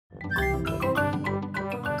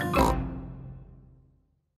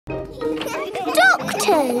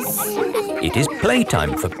tortoise. It is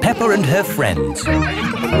playtime for Peppa and her friends.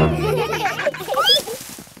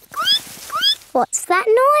 What's that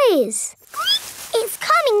noise? It's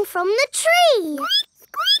coming from the tree.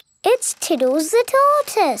 It's Tiddles the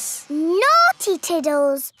tortoise. Naughty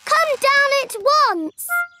Tiddles! Come down at once!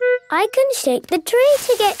 I can shake the tree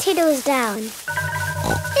to get Tiddles down. Is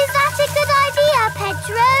that a good idea,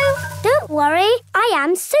 Pedro? Don't worry, I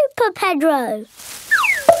am Super Pedro.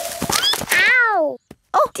 Ow!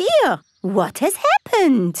 Oh dear, what has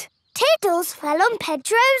happened? Tiddles fell on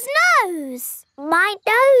Pedro's nose. My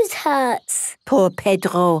nose hurts. Poor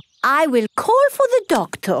Pedro. I will call for the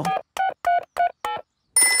doctor.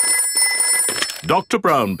 Dr.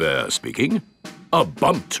 Brown Bear speaking. A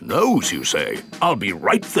bumped nose, you say? I'll be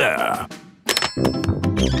right there.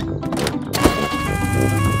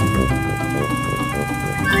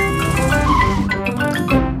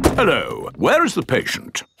 Hello. Where is the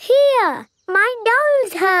patient? Here. My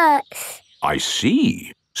nose hurts. I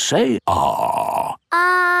see. Say ah.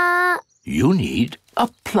 You need a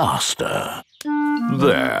plaster.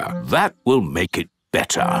 There. That will make it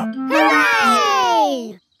better.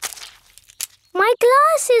 Hooray! My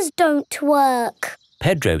glasses don't work.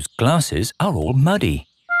 Pedro's glasses are all muddy.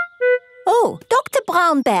 Oh, Dr.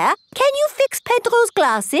 Brown Bear, can you fix Pedro's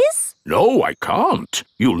glasses? No, I can't.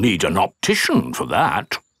 You'll need an optician for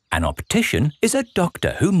that. An optician is a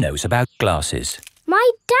doctor who knows about glasses.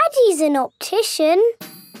 My daddy's an optician.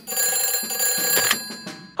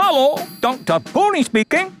 Hello, Dr. Pony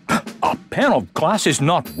speaking. A pair of glasses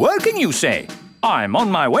not working, you say? I'm on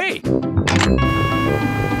my way.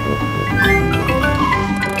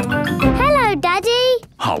 Hello, Daddy.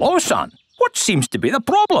 Hello, son. What seems to be the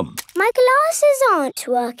problem? My glasses aren't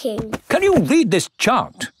working. Can you read this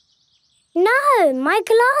chart? No, my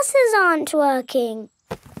glasses aren't working.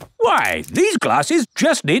 Why, these glasses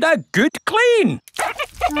just need a good clean.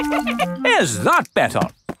 Is that better?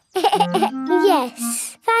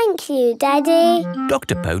 Yes. Thank you, Daddy.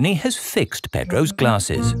 Dr. Pony has fixed Pedro's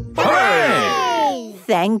glasses. Hooray!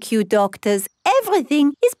 Thank you, doctors.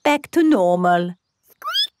 Everything is back to normal.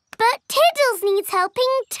 But Tiddles needs helping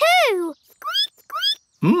too.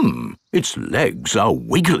 Its legs are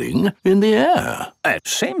wiggling in the air. It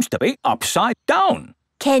seems to be upside down.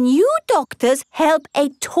 Can you doctors help a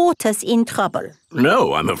tortoise in trouble?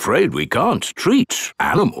 No, I'm afraid we can't treat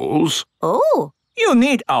animals. Oh. You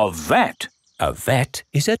need a vet. A vet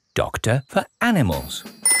is a doctor for animals.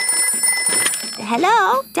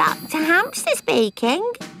 Hello, Dr. Hamster speaking.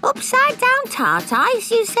 Upside down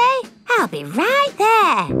tortoise, you say? I'll be right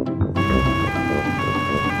there.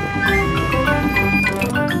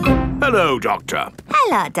 Hello, Doctor.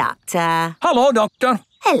 Hello, Doctor. Hello, Doctor.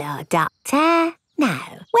 Hello, Doctor.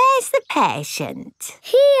 Now, where's the patient?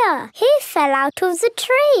 Here. He fell out of the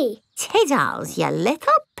tree. Tiddles, you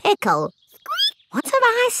little pickle. What have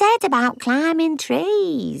I said about climbing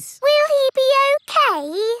trees? Will he be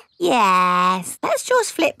okay? Yes, let's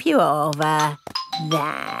just flip you over.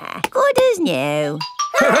 There, good as new.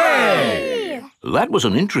 Hooray! That was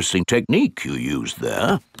an interesting technique you used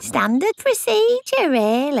there. Standard procedure,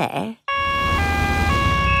 really.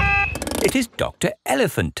 It is Dr.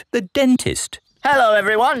 Elephant, the dentist. Hello,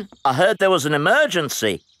 everyone. I heard there was an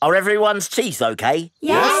emergency. Are everyone's teeth okay?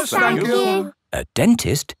 Yes, thank you. A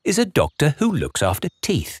dentist is a doctor who looks after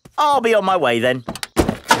teeth. I'll be on my way then.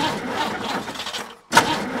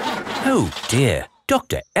 Oh dear,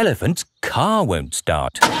 Dr. Elephant's car won't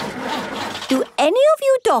start. Do any of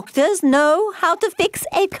you doctors know how to fix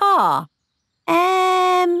a car?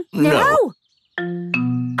 No.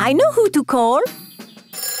 I know who to call.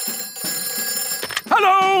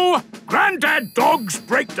 Hello! Grandad Dog's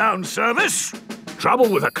breakdown service. Trouble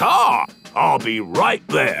with a car. I'll be right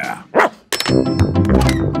there.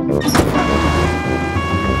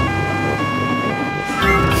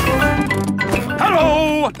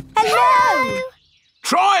 Hello! Hello!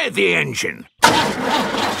 Try the engine.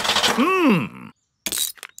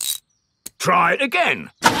 Try it again.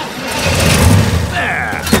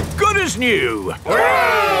 There! Good as new.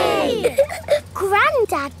 Hooray!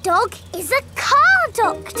 Grandad Dog is a car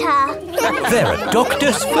doctor. There are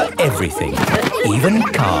doctors for everything, even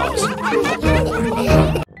cars.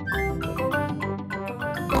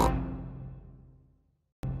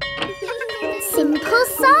 Simple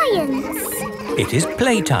science. It is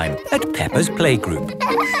playtime at Peppa's playgroup.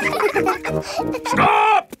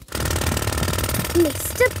 Stop!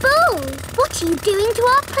 Mr. Bull, what are you doing to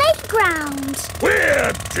our playground?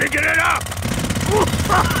 We're digging it up.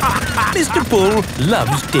 Mr. Bull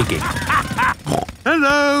loves digging.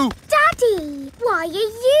 Hello. Daddy, why are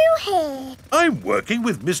you here? I'm working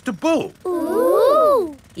with Mr. Bull.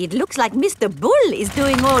 Ooh! It looks like Mr. Bull is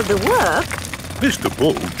doing all the work. Mr.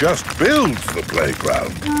 Bull just builds the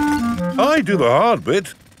playground. I do the hard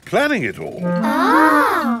bit, planning it all.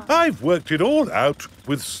 Ah! I've worked it all out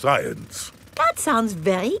with science. That sounds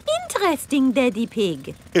very interesting, Daddy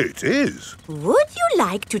Pig. It is. Would you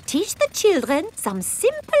like to teach the children some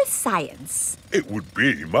simple science? It would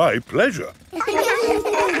be my pleasure.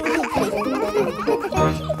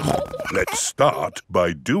 Let's start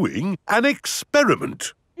by doing an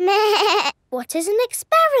experiment. What is an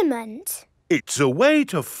experiment? It's a way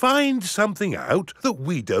to find something out that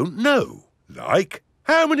we don't know. Like,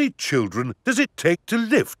 how many children does it take to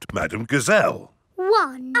lift Madame Gazelle?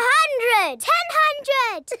 100!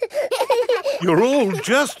 1000! You're all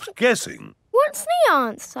just guessing. What's the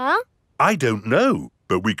answer? I don't know,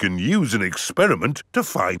 but we can use an experiment to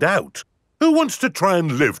find out. Who wants to try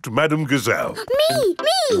and lift Madame Gazelle? Me!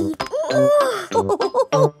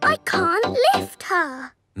 I can't lift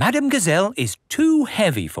her. Madame Gazelle is too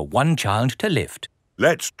heavy for one child to lift.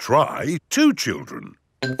 Let's try 2 children.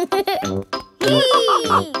 She's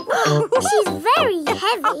very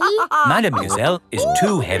heavy. Madame Gazelle is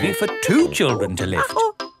too heavy for 2 children to lift.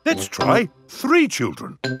 Let's try 3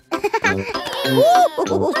 children.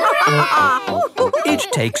 It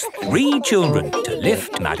takes 3 children to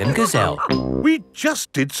lift Madame Gazelle. We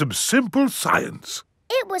just did some simple science.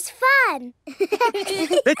 It was fun.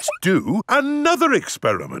 Let's do another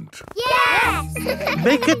experiment. Yes!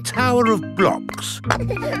 Make a tower of blocks.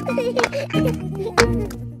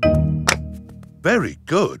 Very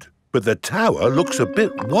good, but the tower looks a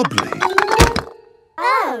bit wobbly.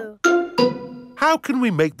 Oh. How can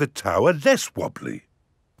we make the tower less wobbly?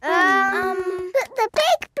 Put the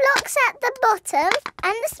big blocks at the bottom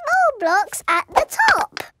and the small blocks at the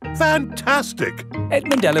top. Fantastic!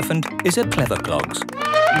 Edmund Elephant is a clever clogs.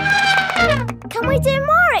 Can we do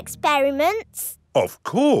more experiments? Of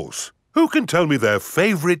course. Who can tell me their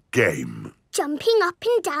favourite game? Jumping up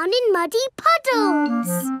and down in muddy puddles.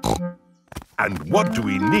 And what do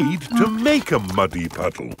we need to make a muddy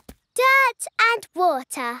puddle? Dirt and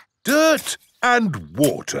water. Dirt and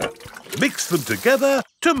water. Mix them together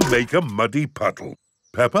to make a muddy puddle.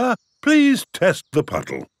 Peppa, please test the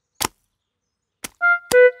puddle.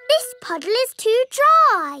 This puddle is too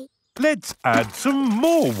dry. Let's add some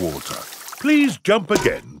more water. Please jump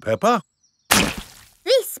again, Peppa.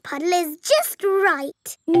 This puddle is just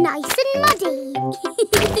right. Nice and muddy.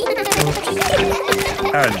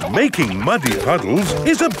 And making muddy puddles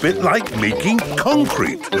is a bit like making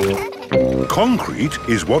concrete. Concrete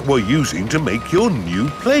is what we're using to make your new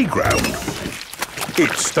playground.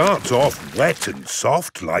 It starts off wet and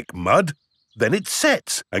soft like mud, then it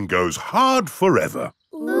sets and goes hard forever.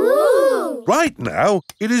 Ooh! Right now,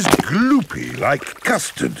 it is gloopy like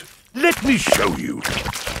custard. Let me show you.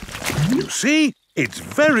 You see, it's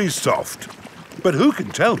very soft. But who can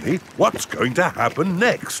tell me what's going to happen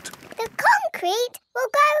next? The concrete will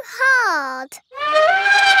go hard.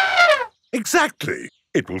 Exactly.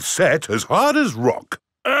 It will set as hard as rock.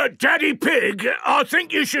 Daddy Pig, I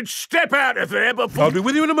think you should step out of there before... I'll be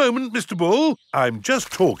with you in a moment, Mr. Bull. I'm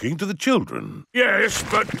just talking to the children. Yes,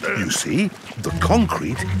 but... You see, the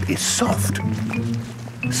concrete is soft.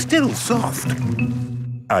 Still soft.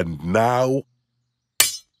 And now...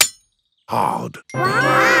 hard.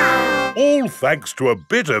 Wow! All thanks to a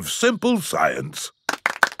bit of simple science.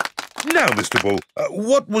 Now, Mr. Bull,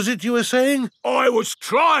 what was it you were saying? I was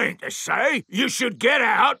trying to say you should get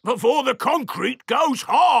out before the concrete goes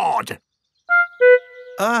hard.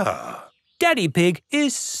 Ah. Daddy Pig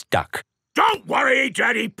is stuck. Don't worry,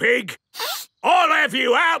 Daddy Pig. I'll have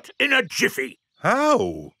you out in a jiffy.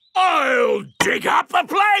 How? I'll dig up the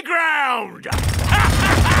playground.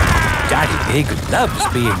 Daddy Pig loves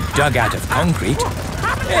being dug out of concrete.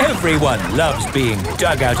 Everyone loves being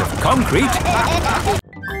dug out of concrete.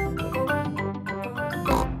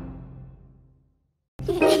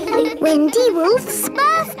 Wendy Wolf's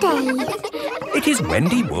birthday. It is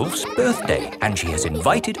Wendy Wolf's birthday, and she has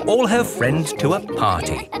invited all her friends to a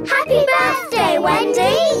party. Happy birthday,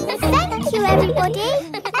 Wendy! Thank you, everybody.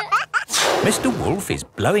 Mr. Wolf is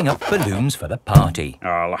blowing up balloons for the party.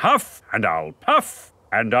 I'll huff and I'll puff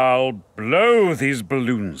and I'll blow these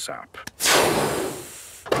balloons up.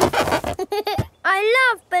 I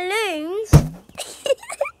love balloons.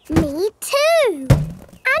 Me too.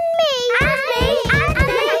 And me. And me. And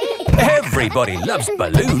me. Everybody loves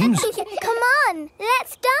balloons. Come on,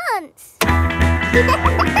 let's dance. Don't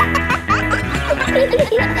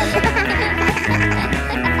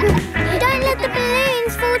let the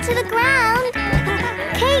balloons fall to the ground.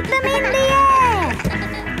 Keep them in the air.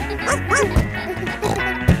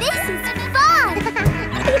 This is fun.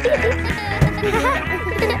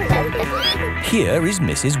 here is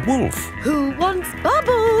Mrs. Wolf. Who wants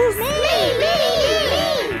bubbles? Me!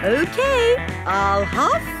 OK, I'll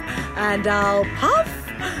huff and I'll puff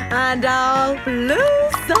and I'll blow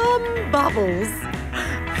some bubbles.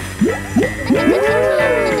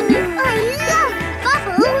 I love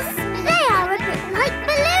bubbles! They are a bit like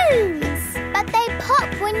balloons. But they pop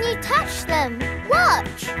when you touch them.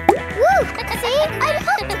 Watch! Woo! See? I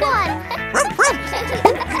popped one!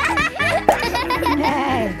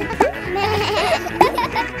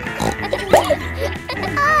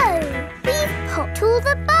 Oh! We've popped all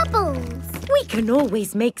the bubbles. We can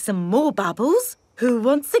always make some more bubbles. Who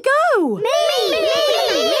wants to go? Me!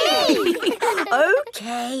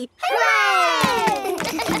 OK. Hooray!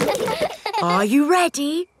 Are you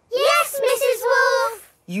ready? Yes, Mrs.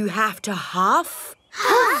 Wolf! You have to huff.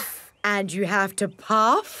 Huff! And you have to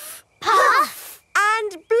puff. Puff!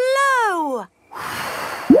 And blow.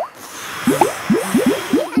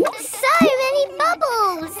 So many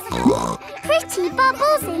bubbles! Pretty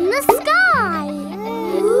bubbles in the sky!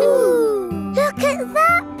 Ooh. Look at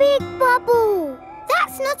that big bubble!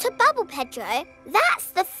 That's not a bubble, Pedro.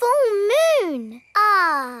 That's the full moon.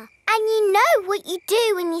 Ah, and you know what you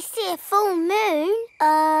do when you see a full moon?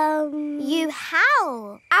 You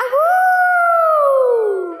howl.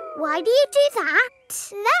 Ow! Why do you do that?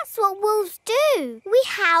 That's what wolves do. We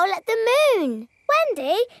howl at the moon.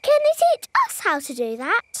 Wendy, can you teach us how to do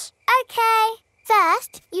that? OK.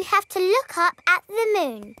 First, you have to look up at the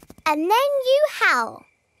moon. And then you howl.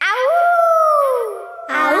 Ow!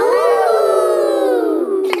 Ow!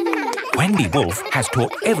 Wendy Wolf has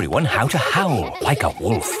taught everyone how to howl like a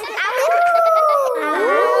wolf.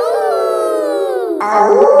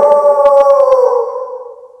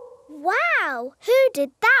 Wow, who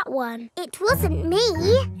did that one? It wasn't me.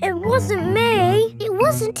 It wasn't me. It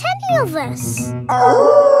wasn't any of us. It's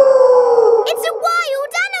a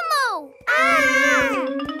wild animal.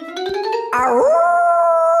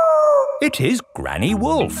 It is Granny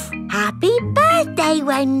Wolf. Happy birthday,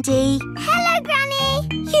 Wendy. Hello, Granny.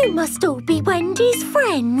 You must all be Wendy's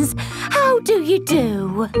friends. How do you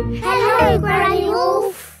do? Hello, Granny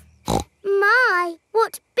Wolf. My,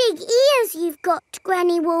 what big ears you've got,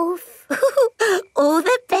 Granny Wolf. All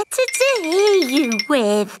the better to hear you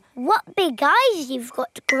with. What big eyes you've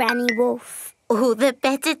got, Granny Wolf. All the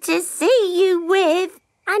better to see you with.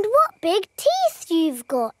 And what big teeth you've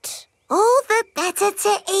got. All the better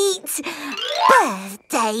to eat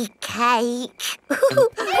birthday cake.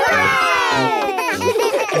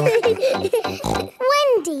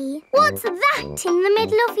 Wendy, what's that in the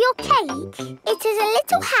middle of your cake? It is a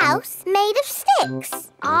little house made of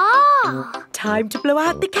sticks. Ah! Time to blow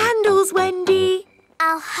out the candles, Wendy.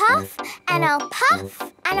 I'll huff and I'll puff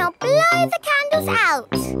and I'll blow the candles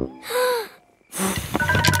out.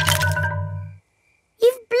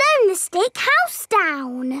 You've blown the stick house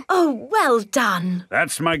down. Oh, well done.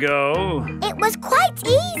 That's my goal. It was quite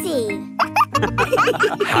easy.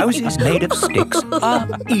 Houses made of sticks are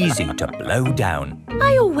easy to blow down.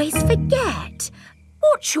 I always forget.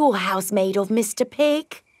 What's your house made of, Mr.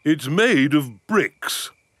 Pig? It's made of bricks.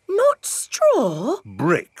 Not straw?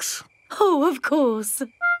 Bricks. Oh, of course.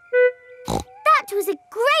 That was a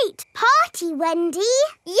great party, Wendy.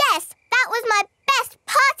 Yes, that was my best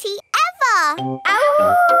party ever.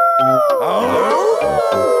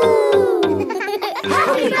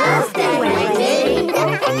 Happy birthday, Wendy.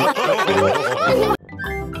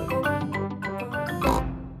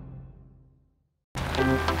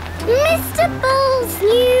 Mr. Bull's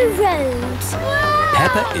new road.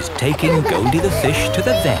 Peppa is taking Goldie the fish to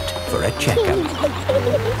the vet for a checkup.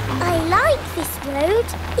 I like this road.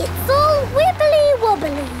 It's all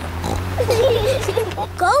wibbly-wobbly.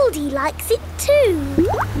 Goldie likes it too.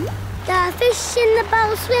 The fish in the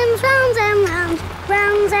bowl swims round and round,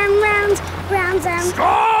 round and round, round and...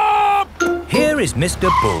 Stop! Here is Mr.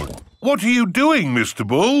 Bull. What are you doing, Mr.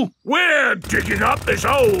 Bull? We're digging up this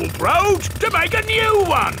old road to make a new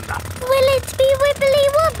one. Will it be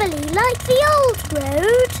wibbly-wobbly like the old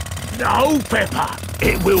road? No, Peppa.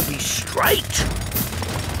 It will be straight.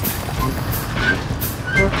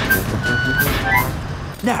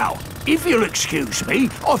 Now, if you'll excuse me,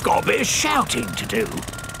 I've got a bit of shouting to do.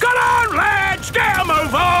 Come on, lads! Get a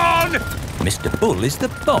move on! Mr. Bull is the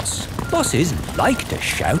boss. Bosses like to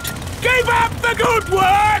shout. Keep up the good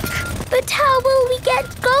work! But how will we get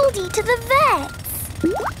Goldie to the vet?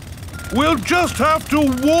 We'll just have to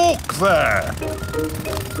walk there.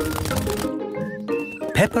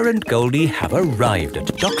 Peppa and Goldie have arrived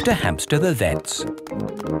at Dr. Hamster the vet's.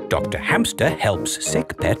 Dr. Hamster helps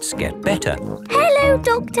sick pets get better. Hello,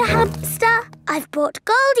 Dr. Hamster. I've brought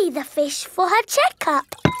Goldie the fish for her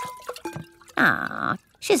checkup. Ah,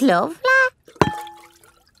 she's lovely.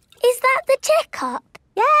 check-up?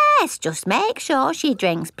 Yes, just make sure she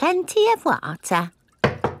drinks plenty of water.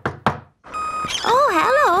 Oh,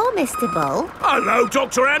 hello, Mr. Bull. Hello,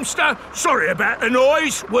 Dr. Hamster. Sorry about the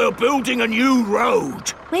noise. We're building a new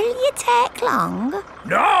road. Will you take long?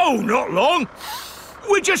 No, not long.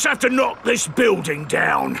 We just have to knock this building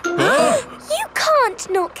down. You can't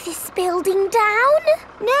knock this building down.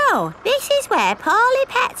 No, this is where poorly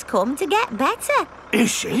pets come to get better.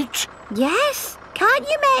 Is it? Yes. Can't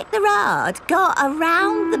you make the road go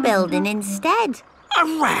around the building instead?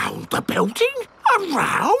 Around the building?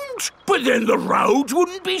 Around? But then the road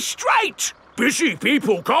wouldn't be straight. Busy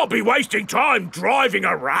people can't be wasting time driving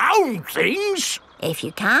around things. If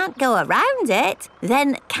you can't go around it,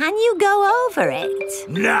 then can you go over it?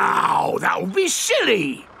 No, that would be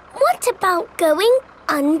silly. What about going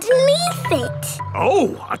underneath it?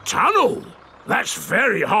 Oh, a tunnel. That's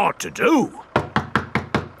very hard to do.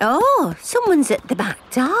 Oh, someone's at the back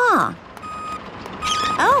door.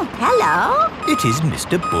 Oh, hello. It is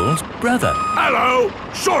Mr. Bull's brother. Hello.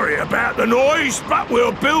 Sorry about the noise, but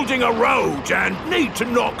we're building a road and need to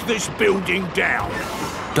knock this building down.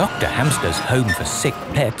 Dr. Hamster's home for sick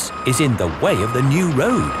pets is in the way of the new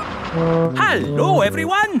road. Hello,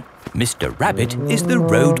 everyone. Mr. Rabbit is the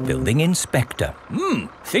road building inspector.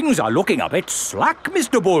 Things are looking a bit slack,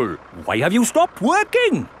 Mr. Bull. Why have you stopped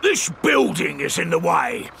working? This building is in the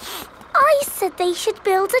way. I said they should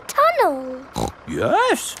build a tunnel.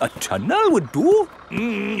 Yes, a tunnel would do.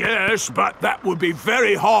 Yes, but that would be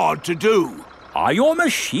very hard to do. Are your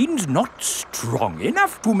machines not strong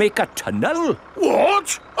enough to make a tunnel?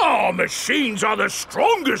 What? Our machines are the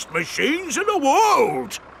strongest machines in the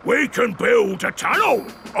world. We can build a tunnel.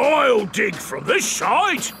 I'll dig from this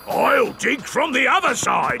side, I'll dig from the other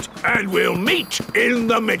side, and we'll meet in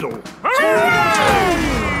the middle.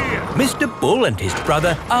 Hooray! Mr. Bull and his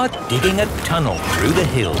brother are digging a tunnel through the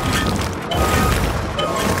hill.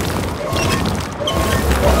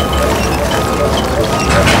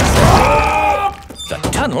 The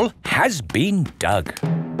tunnel has been dug.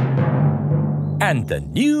 And the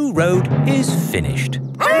new road is finished.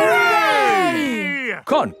 Hooray!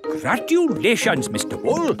 Congratulations, Mr.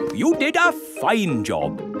 Bull. You did a fine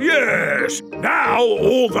job. Yes, now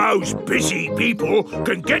all those busy people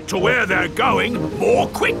can get to where they're going more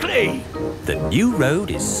quickly. The new road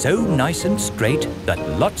is so nice and straight that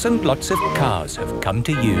lots and lots of cars have come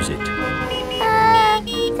to use it.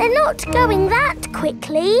 They're not going that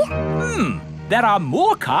quickly. There are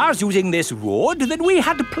more cars using this road than we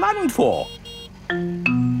had planned for.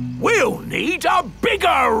 We'll need a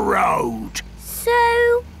bigger road.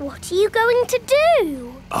 So, what are you going to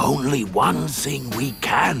do? Only one thing we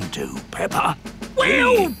can do, Peppa.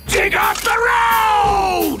 We'll dig up the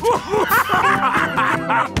road!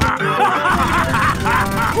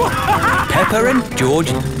 Peppa and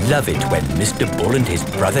George love it when Mr. Bull and his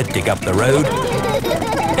brother dig up the road.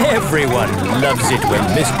 Everyone loves it when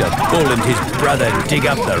Mr. Bull and his brother dig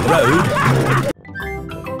up the road.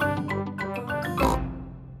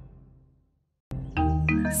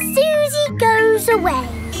 Suzy goes away.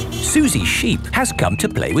 Suzy Sheep has come to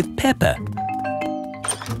play with Peppa.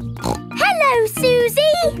 Hello,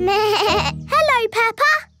 Suzy. Hello,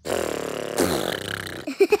 Peppa.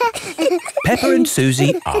 Peppa and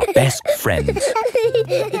Suzy are best friends.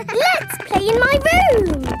 Let's play in my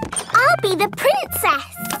room. I'll be the princess.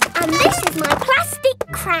 And this is my plastic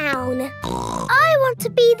crown. I want to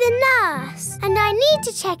be the nurse. And I need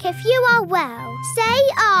to check if you are well. Say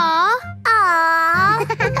ah. Ah.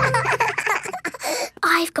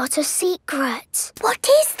 I've got a secret. What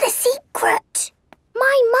is the secret?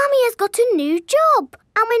 My mummy has got a new job.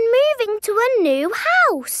 And we're moving to a new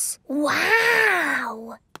house.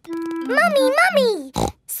 Wow. Mummy!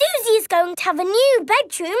 Suzy is going to have a new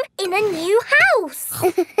bedroom in a new house.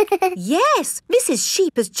 Yes, Mrs.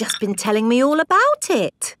 Sheep has just been telling me all about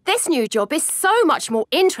it. This new job is so much more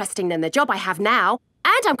interesting than the job I have now.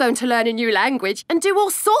 And I'm going to learn a new language and do all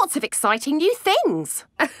sorts of exciting new things.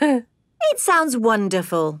 It sounds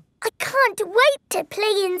wonderful. I can't wait to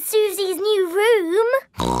play in Suzy's new room.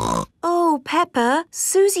 Oh, Peppa,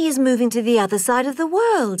 Suzy is moving to the other side of the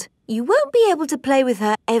world. You won't be able to play with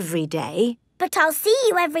her every day. But I'll see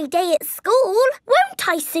you every day at school, won't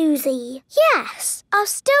I, Suzy? Yes, I'll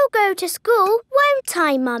still go to school, won't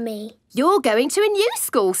I, Mummy? You're going to a new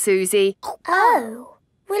school, Suzy. Oh,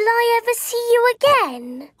 will I ever see you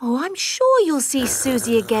again? Oh, I'm sure you'll see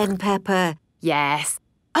Suzy again, Peppa. Yes.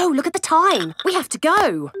 Oh, look at the time. We have to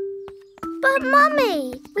go. But,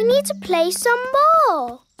 Mummy, we need to play some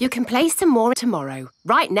more. You can play some more tomorrow.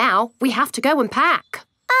 Right now, we have to go and pack.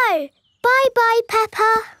 Oh, bye-bye,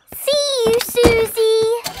 Peppa. See you, Suzy.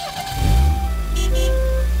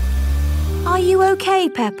 Are you okay,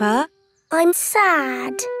 Peppa? I'm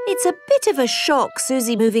sad. It's a bit of a shock,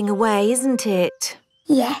 Suzy moving away, isn't it?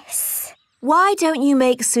 Yes. Why don't you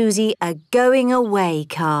make Suzy a going away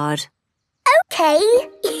card? OK.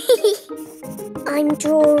 I'm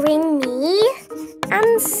drawing me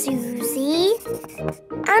and Suzy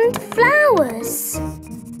and flowers.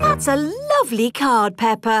 That's a lovely card,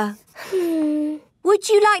 Peppa. Would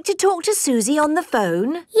you like to talk to Suzy on the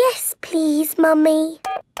phone? Yes, please, Mummy.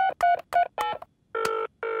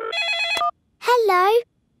 Hello.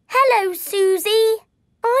 Hello, Suzy.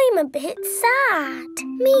 I'm a bit sad.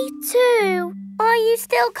 Me too. Are you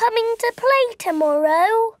still coming to play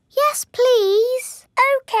tomorrow? Yes, please.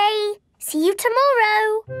 OK. See you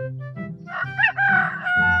tomorrow.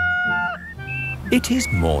 It is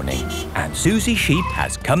morning and Suzy Sheep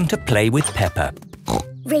has come to play with Peppa.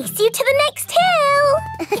 Race you to the next hill.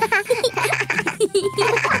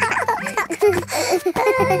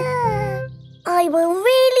 I will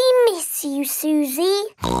really miss you, Suzy.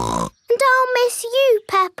 And I'll miss you,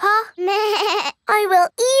 Peppa. I will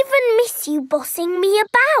even miss you bossing me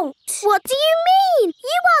about. What do you mean?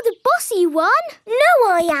 You are the bossy one. No,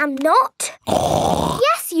 I am not.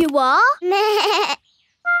 Yes, you are.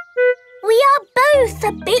 We are both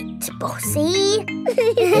a bit bossy.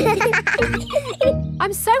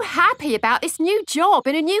 I'm so happy about this new job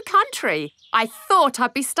in a new country. I thought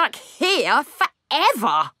I'd be stuck here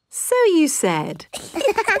forever. So you said.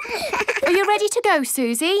 Are you ready to go,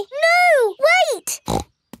 Suzy? No, wait!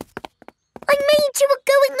 I made you a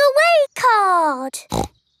going away card.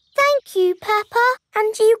 Thank you, Peppa.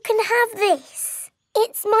 And you can have this.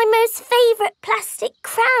 It's my most favourite plastic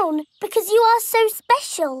crown because you are so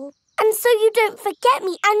special. And so you don't forget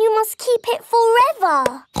me and you must keep it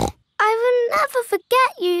forever. I will never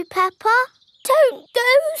forget you, Peppa. Don't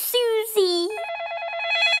go, Suzy.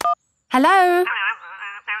 Hello?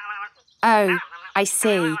 Oh, I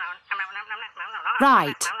see.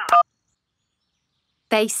 Right.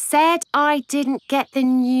 They said I didn't get the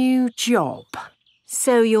new job.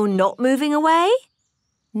 So you're not moving away?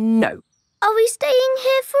 No. Are we staying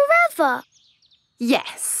here forever?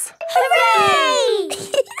 Yes. Hooray!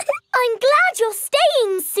 I'm glad you're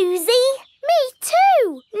staying, Suzy. Me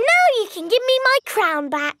too. Now you can give me my crown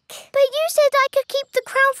back. But you said I could keep the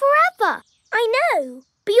crown forever. I know,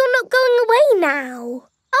 but you're not going away now.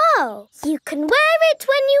 Oh, you can wear it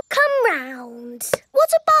when you come round.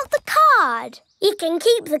 What about the card? You can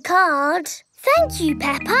keep the card. Thank you,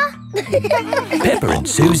 Peppa. Peppa and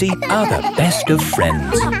Suzy are the best of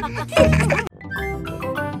friends.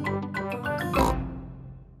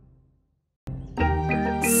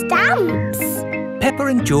 Stamps. Peppa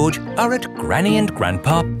and George are at Granny and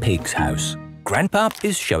Grandpa Pig's house. Grandpa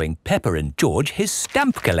is showing Peppa and George his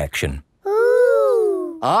stamp collection.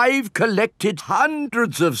 Ooh. I've collected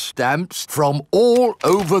hundreds of stamps from all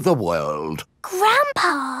over the world.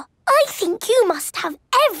 Grandpa, I think you must have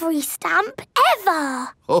every stamp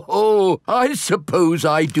ever. Oh, I suppose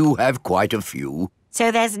I do have quite a few.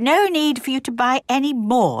 So there's no need for you to buy any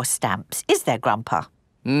more stamps, is there, Grandpa?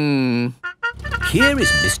 Here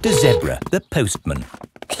is Mr. Zebra, the postman.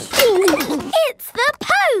 It's the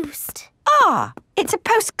post. Ah, it's a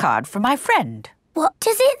postcard from my friend. What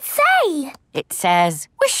does it say? It says,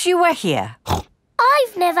 "Wish you were here."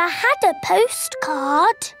 I've never had a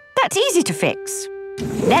postcard. That's easy to fix.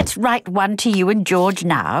 Let's write one to you and George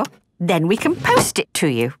now. Then we can post it to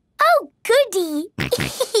you. Oh, goody.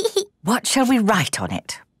 What shall we write on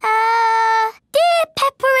it? Dear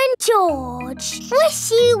Peppa and George,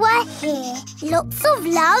 wish you were here. Lots of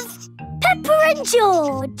love, Peppa and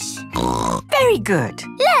George. Very good.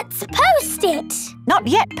 Let's post it. Not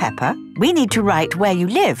yet, Peppa. We need to write where you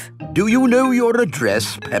live. Do you know your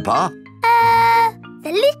address, Peppa?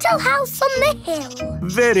 The little house on the hill.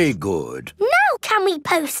 Very good. Now can we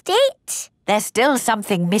post it? There's still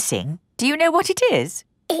something missing. Do you know what it is?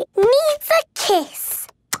 It needs a kiss.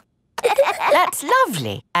 That's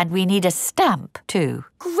lovely. And we need a stamp too.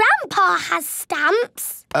 Grandpa has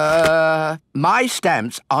stamps. My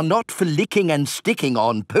stamps are not for licking and sticking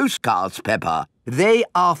on postcards, Peppa. They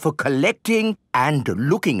are for collecting and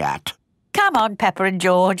looking at. Come on, Peppa and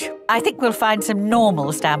George. I think we'll find some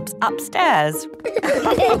normal stamps upstairs.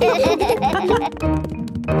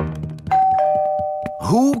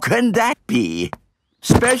 Who can that be?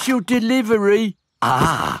 Special delivery?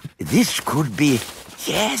 Ah, this could be...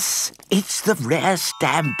 Yes, it's the rare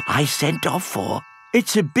stamp I sent off for.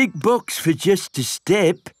 It's a big box for just a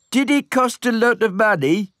step. Did it cost a lot of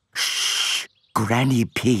money? Shh! Granny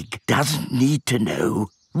Pig doesn't need to know.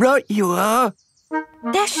 Right you are.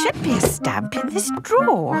 There should be a stamp in this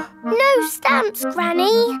drawer. No stamps,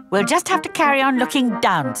 Granny. We'll just have to carry on looking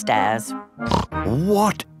downstairs.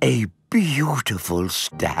 What a beautiful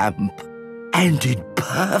stamp. And in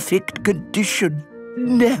perfect condition.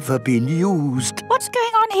 Never been used. What's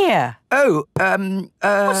going on here? Oh,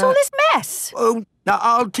 What's all this mess? Oh, now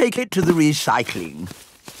I'll take it to the recycling.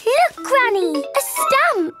 Look, Granny, a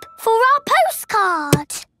stamp for our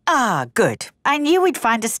postcard. Ah, good. I knew we'd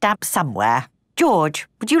find a stamp somewhere. George,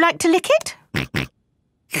 would you like to lick it?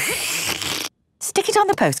 Stick it on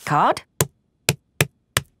the postcard.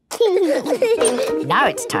 Now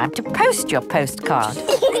it's time to post your postcard.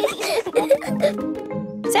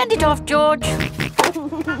 Send it off, George.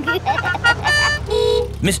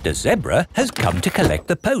 Mr. Zebra has come to collect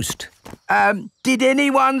the post. Did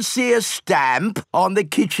anyone see a stamp on the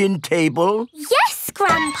kitchen table? Yes,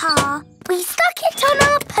 Grandpa. We stuck it on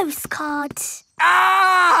our postcard.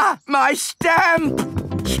 Ah! My stamp!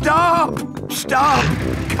 Stop! Stop!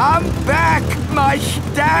 Come back! My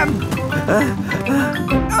stamp!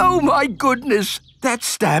 Oh, my goodness! That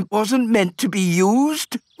stamp wasn't meant to be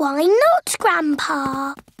used. Why not,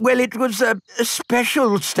 Grandpa? Well, it was a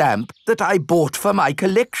special stamp that I bought for my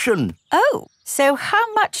collection. Oh, so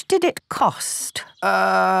how much did it cost?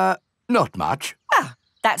 Not much. Ah,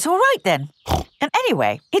 that's all right then. And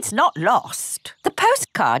anyway, it's not lost. The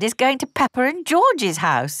postcard is going to Peppa and George's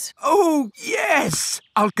house. Oh, yes!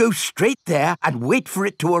 I'll go straight there and wait for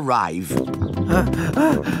it to arrive.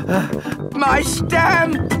 My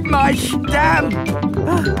stamp! My stamp!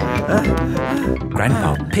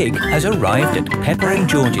 Grandpa Pig has arrived at Peppa and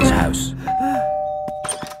George's house.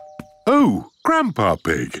 Oh, Grandpa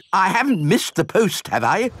Pig. I haven't missed the post, have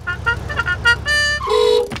I?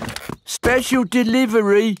 Special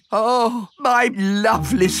delivery. Oh, my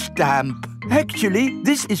lovely stamp. Actually,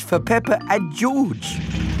 this is for Peppa and George.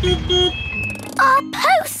 Our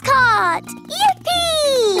postcard! Yippee!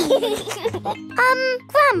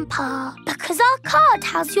 Grandpa, because our card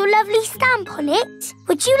has your lovely stamp on it,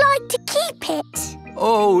 would you like to keep it?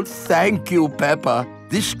 Oh, thank you, Peppa.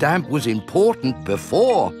 This stamp was important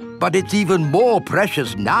before, but it's even more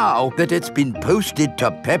precious now that it's been posted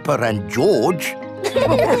to Peppa and George.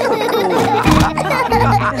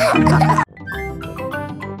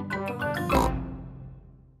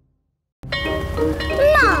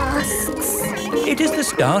 Masks. It is the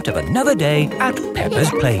start of another day at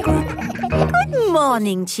Peppa's playgroup. Good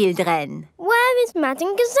morning, children. Where is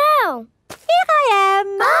Madame Gazelle? Here I am.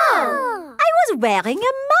 Oh. I was wearing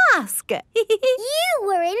a mask. You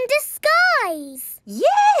were in disguise.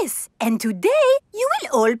 Yes, and today you will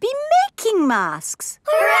all be making masks.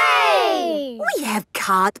 Hooray! We have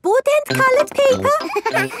cardboard and colored paper,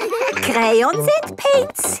 crayons and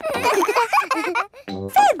paints,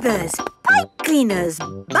 feathers, pipe cleaners,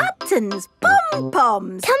 buttons,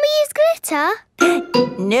 pom-poms. Can we use glitter?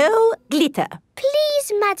 No glitter.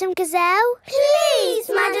 Please, Madame Gazelle. Please,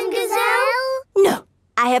 Madame Gazelle. No,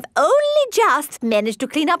 I have only just managed to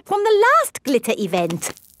clean up from the last glitter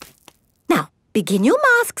event. Now, begin your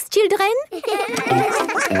masks, children.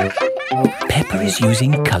 Peppa is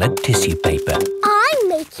using coloured tissue paper. I'm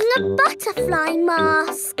making a butterfly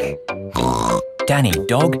mask. Danny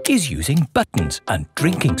Dog is using buttons and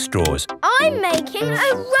drinking straws. I'm making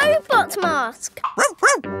a robot mask.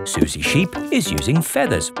 Suzy Sheep is using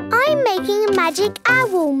feathers. I'm making a magic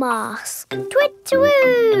owl mask.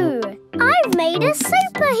 Twit-twoo! I've made a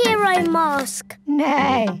superhero mask.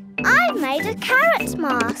 Nay. I've made a carrot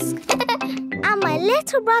mask. And my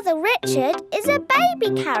little brother Richard is a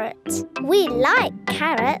baby carrot. We like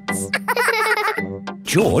carrots.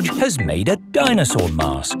 George has made a dinosaur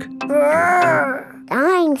mask.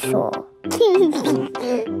 Dinosaur.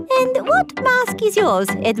 And what mask is yours,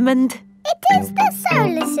 Edmund? It is the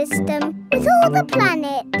solar system with all the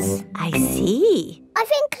planets. I see.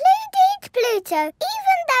 I've included Pluto,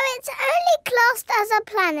 even though it's only classed as a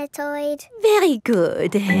planetoid. Very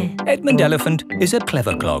good. Edmund Elephant is a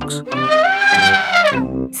clever clogs.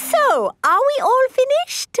 So, are we all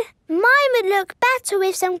finished? Mine would look better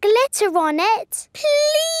with some glitter on it.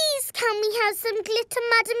 Please, can we have some glitter,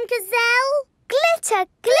 Madame Gazelle? Glitter,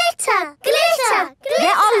 glitter, glitter, glitter.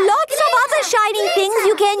 There are lots of other shiny things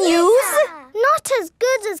you can use. Not as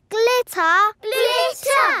good as glitter.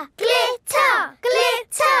 Glitter, glitter,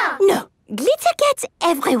 glitter. No, glitter gets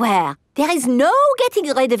everywhere. There is no getting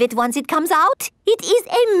rid of it once it comes out. It is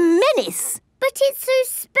a menace. But it's so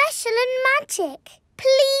special and magic.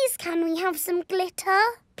 Please, can we have some glitter?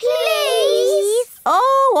 Please.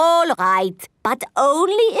 Oh, all right. But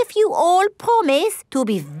only if you all promise to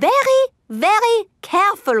be very, very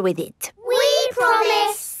careful with it. We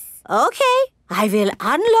promise. Okay, I will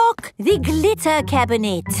unlock the glitter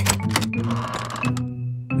cabinet.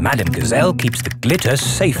 Madame Gazelle keeps the glitter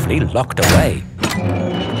safely locked away.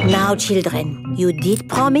 Now, children, you did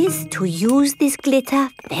promise to use this glitter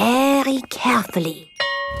very carefully.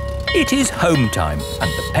 It is home time and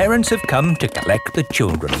the parents have come to collect the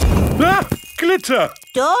children. Ah! Glitter!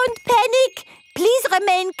 Don't panic. Please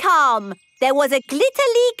remain calm. There was a glitter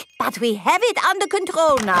leak, but we have it under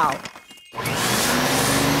control now.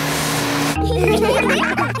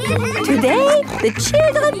 Today, the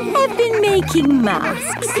children have been making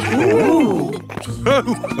masks. Ooh.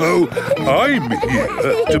 Oh, I'm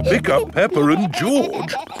here to pick up Peppa and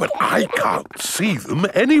George, but I can't see them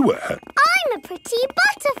anywhere. I'm a pretty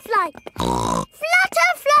butterfly.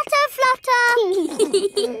 Flutter, flutter,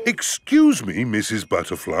 flutter. Excuse me, Mrs.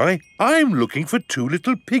 Butterfly. I'm looking for two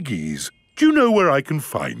little piggies. Do you know where I can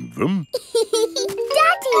find them?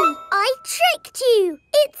 Daddy, I tricked you.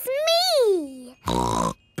 It's me.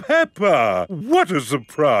 Peppa! What a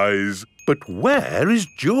surprise! But where is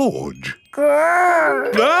George?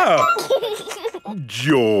 Grrr. Ah!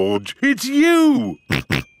 George, it's you!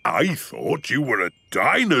 I thought you were a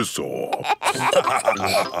dinosaur.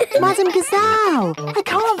 Madame Gazelle, I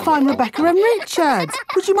can't find Rebecca and Richard.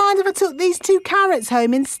 Would you mind if I took these 2 carrots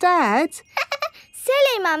home instead?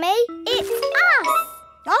 Silly, Mummy. It's us.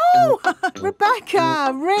 Oh,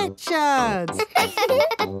 Rebecca, Richard.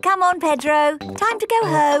 Come on, Pedro. Time to go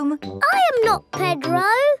home. I am not Pedro.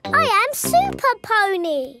 I am Super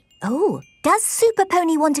Pony. Oh, does Super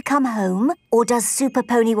Pony want to come home? Or does Super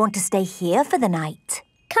Pony want to stay here for the night?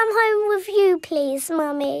 Come home with you, please,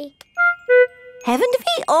 Mummy. Haven't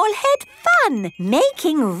we all had fun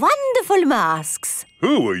making wonderful masks?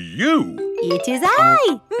 Who are you? It is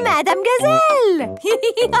I, Madame Gazelle.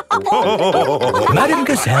 Madame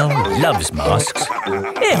Gazelle loves masks.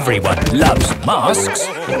 Everyone loves masks.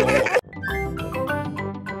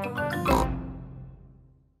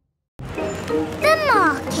 The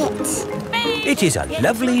market. It is a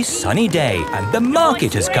lovely sunny day and the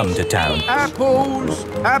market has come to town. Apples!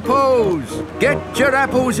 Apples! Get your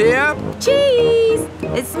apples here. Cheese!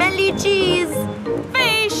 Smelly cheese.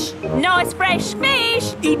 Fish! Nice fresh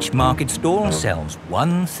fish! Each market stall sells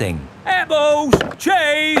one thing. Apples,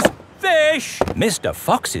 cheese, fish. Mr.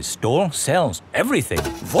 Fox's stall sells everything.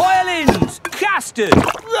 Violins, custard,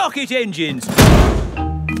 rocket engines.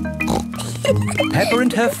 Peppa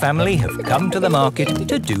and her family have come to the market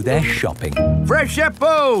to do their shopping. Fresh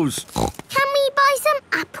apples! Can we buy some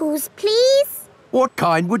apples, please? What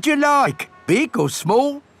kind would you like? Big or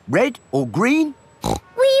small? Red or green?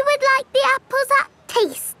 We would like the apples that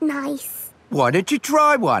taste nice. Why don't you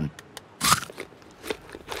try one?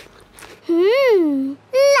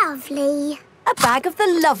 Lovely. A bag of the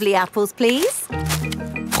lovely apples, please.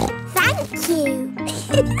 Thank you.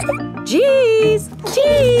 Cheese!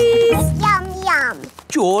 Cheese! Yum, yum.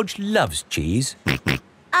 George loves cheese.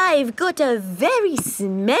 I've got a very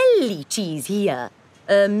smelly cheese here.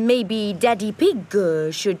 Maybe Daddy Pig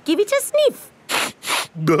should give it a sniff.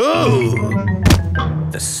 Oh!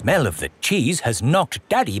 The smell of the cheese has knocked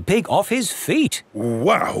Daddy Pig off his feet.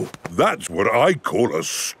 Wow, that's what I call a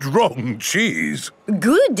strong cheese.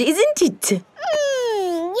 Good, isn't it?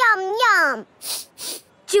 Yum, yum.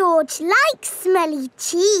 George likes smelly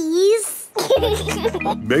cheese.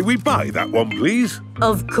 May we buy that one, please?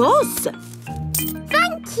 Of course.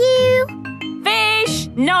 Thank you. Fish!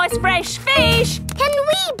 Nice fresh fish! Can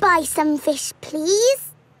we buy some fish,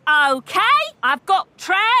 please? OK, I've got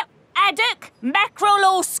trout, haddock, mackerel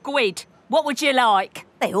or squid. What would you like?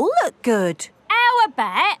 They all look good. How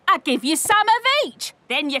about I give you some of each?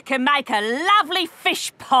 Then you can make a lovely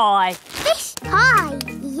fish pie. Fish pie.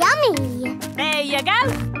 Yummy. There you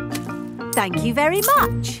go. Thank you very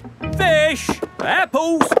much. Fish,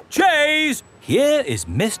 apples, cheese. Here is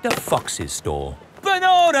Mr. Fox's store.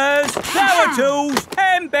 Bananas, power tools,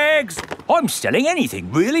 handbags. I'm selling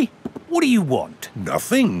anything, really. What do you want?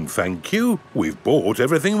 Nothing, thank you. We've bought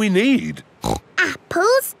everything we need.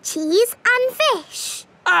 Apples, cheese and fish.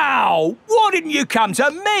 Ow! Why didn't you come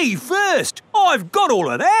to me first? I've got all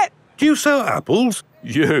of that. Do you sell apples?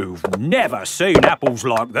 You've never seen apples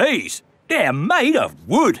like these. They're made of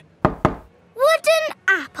wood. Wooden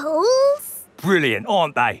apples? Brilliant,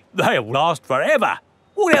 aren't they? They'll last forever.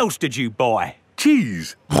 What else did you buy?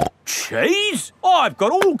 Cheese. Cheese? I've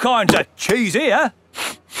got all kinds of cheese here.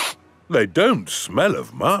 They don't smell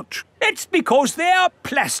of much. It's because they're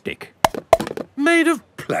plastic. Made of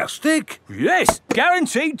plastic? Yes,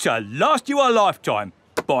 guaranteed to last you a lifetime.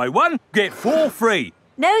 Buy one, get 4 free.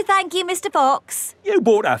 No, thank you, Mr. Fox. You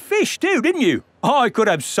bought a fish too, didn't you? I could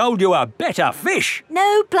have sold you a better fish.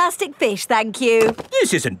 No plastic fish, thank you.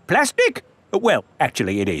 This isn't plastic. Well,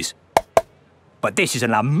 actually it is. But this is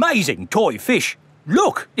an amazing toy fish.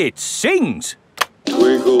 Look, it sings.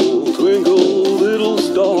 Twinkle, twinkle, little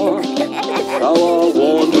star, how I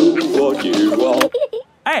wonder what you are.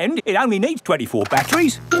 And it only needs 24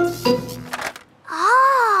 batteries.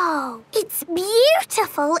 Oh, it's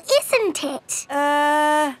beautiful, isn't it?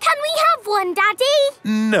 Can we have one, Daddy?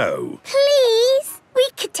 No. Please? We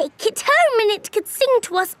could take it home and it could sing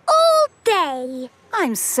to us all day.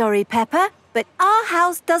 I'm sorry, Peppa, but our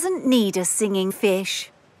house doesn't need a singing fish.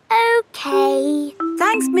 OK.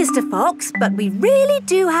 Thanks, Mr. Fox, but we really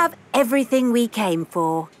do have everything we came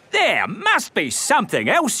for. There must be something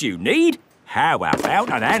else you need. How about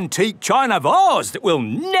an antique china vase that will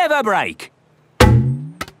never break?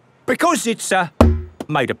 Because it's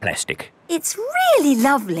made of plastic. It's really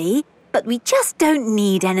lovely, but we just don't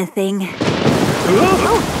need anything.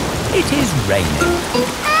 Oh, it is raining.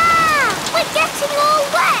 Ah! We're getting all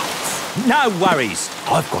wet! No worries.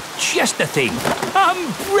 I've got just the thing.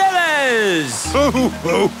 Umbrellas!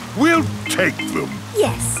 Oh, we'll take them.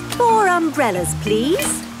 Yes, 4 umbrellas,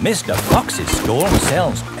 please. Mr. Fox's stall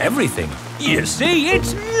sells everything. You see,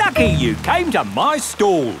 it's lucky you came to my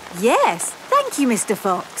stall. Yes, thank you, Mr.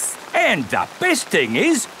 Fox. And the best thing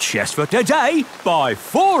is, just for today, buy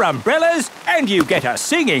 4 umbrellas and you get a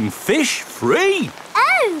singing fish free.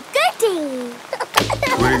 Oh, goody!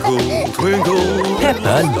 Twinkle, twinkle.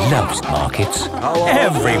 Peppa loves markets.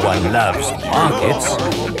 Everyone loves markets.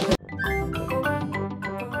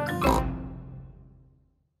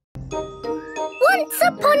 Once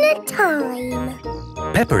upon a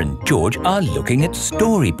time. Peppa and George are looking at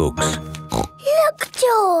storybooks. Look,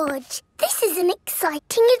 George, this is an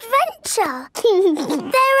exciting adventure.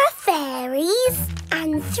 There are fairies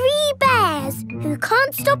and 3 bears who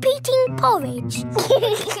can't stop eating porridge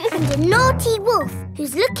and a naughty wolf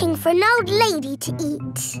who's looking for an old lady to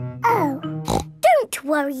eat. Oh. Don't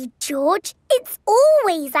worry, George. It's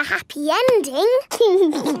always a happy ending.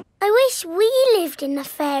 I wish we lived in a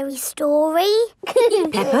fairy story.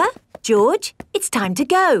 Peppa, George, it's time to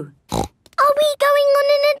go. Are we going on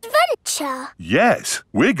an adventure? Yes,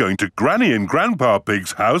 we're going to Granny and Grandpa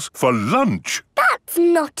Pig's house for lunch. That's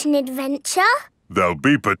not an adventure. There'll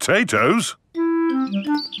be potatoes. Can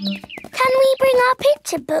we bring our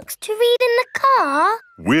picture books to read in the car?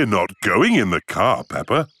 We're not going in the car,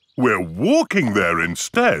 Peppa. We're walking there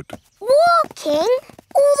instead. Walking?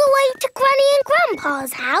 All the way to Granny and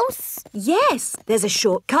Grandpa's house? Yes, there's a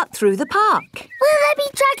shortcut through the park. Will there be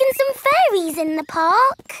dragons and fairies in the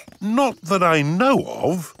park? Not that I know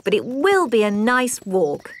of. But it will be a nice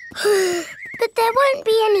walk. But there won't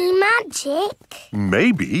be any magic.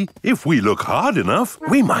 Maybe, if we look hard enough,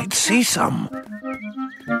 we might see some.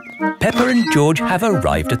 Peppa and George have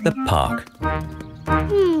arrived at the park.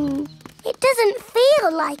 It doesn't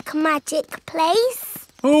feel like a magic place.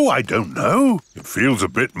 Oh, I don't know. It feels a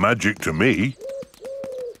bit magic to me.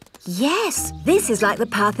 Yes, this is like the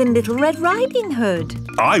path in Little Red Riding Hood.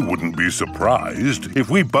 I wouldn't be surprised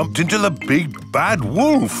if we bumped into the big bad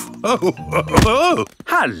wolf. Oh.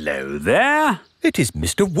 Hello there. It is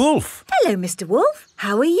Mr. Wolf. Hello, Mr. Wolf.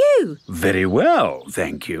 How are you? Very well,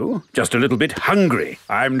 thank you. Just a little bit hungry.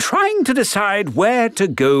 I'm trying to decide where to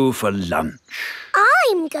go for lunch.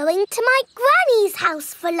 I'm going to my granny's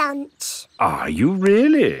house for lunch. Are you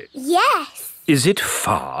really? Yes. Is it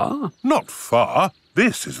far? Not far.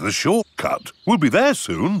 This is the shortcut. We'll be there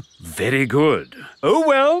soon. Very good. Oh,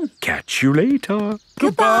 well, catch you later.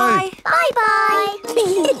 Goodbye. Bye-bye.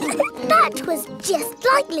 That was just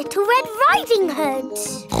like Little Red Riding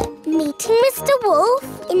Hood. Meeting Mr.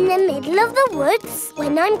 Wolf in the middle of the woods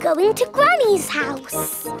when I'm going to Granny's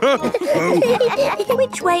house.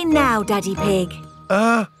 Which way now, Daddy Pig?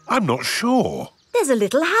 I'm not sure. There's a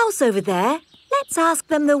little house over there. Let's ask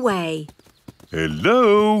them the way.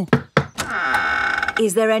 Hello?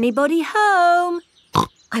 Is there anybody home?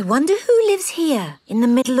 I wonder who lives here in the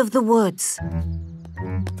middle of the woods.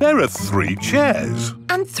 There are 3 chairs.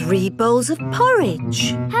 And 3 bowls of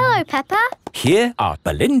porridge. Hello, Peppa. Here are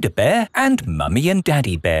Belinda Bear and Mummy and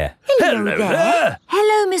Daddy Bear. Hello there.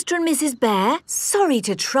 Hello, Mr. and Mrs. Bear. Sorry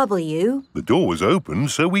to trouble you. The door was open,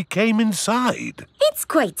 so we came inside. It's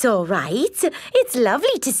quite all right. It's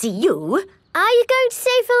lovely to see you. Are you going to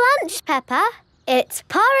stay for lunch, Peppa? It's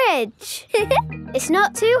porridge. It's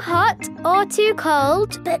not too hot or too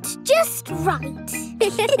cold, but just right.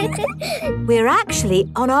 We're actually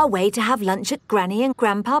on our way to have lunch at Granny and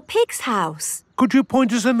Grandpa Pig's house. Could you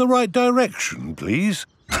point us in the right direction, please?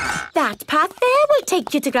 That path there will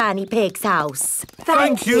take you to Granny Pig's house.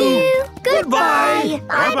 Thank you. Goodbye.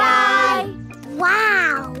 Bye-bye.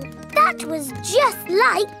 Wow, that was just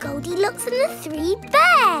like Goldilocks and the 3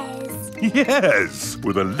 bears. Yes,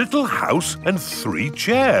 with a little house and 3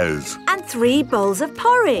 chairs. And 3 bowls of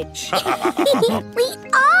porridge. We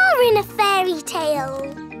are in a fairy tale.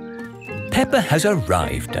 Peppa has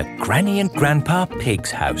arrived at Granny and Grandpa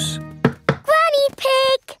Pig's house. Granny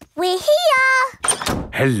Pig, we're here.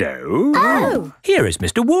 Hello? Oh. Here is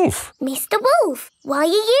Mr. Wolf. Mr. Wolf, why are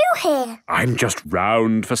you here? I'm just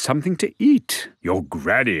round for something to eat. Your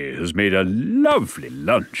granny has made a lovely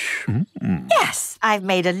lunch. Yes, I've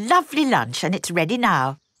made a lovely lunch and it's ready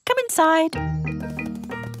now. Come inside.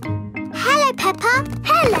 Hello, Peppa.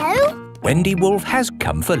 Hello. Wendy Wolf has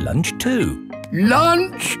come for lunch too.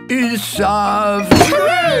 Lunch is served.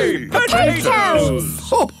 Hooray! Potatoes!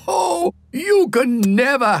 Ho, ho! You can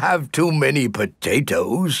never have too many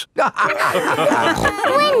potatoes. Wendy,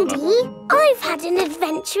 I've had an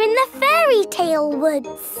adventure in the fairy tale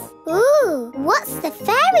woods. Ooh, what's the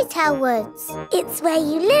fairy tale woods? It's where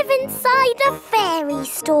you live inside a fairy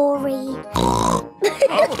story.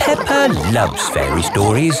 Peppa loves fairy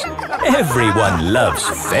stories. Everyone loves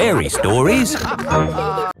fairy stories.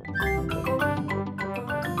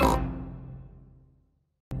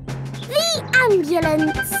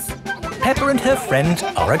 Ambulance. Peppa and her friends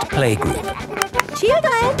are at playgroup.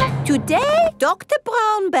 Children, today Dr.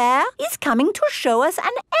 Brown Bear is coming to show us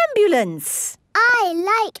an ambulance. I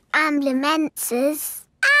like ambulances.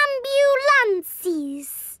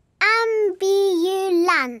 Ambulances.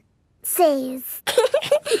 Ambulances.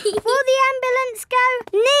 Will the ambulance go?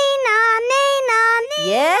 Nina, Nina, Nina.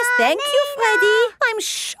 Yes, thank Nina. you, Freddy. I'm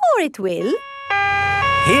sure it will.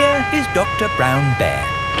 Here is Dr. Brown Bear.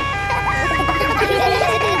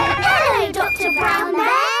 Hello, Dr. Brown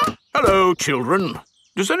Bear. Hello, children.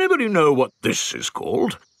 Does anybody know what this is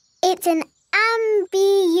called? It's an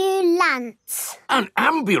ambulance. An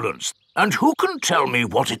ambulance. And who can tell me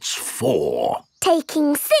what it's for?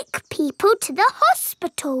 Taking sick people to the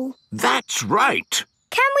hospital. That's right.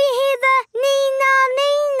 Can we hear the Nina,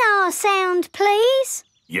 Nina sound, please?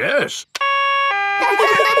 Yes.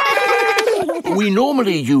 We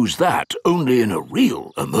normally use that only in a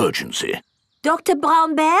real emergency. Dr.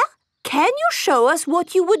 Brown Bear, can you show us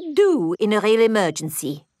what you would do in a real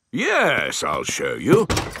emergency? Yes, I'll show you.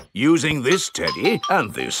 Using this teddy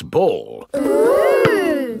and this ball.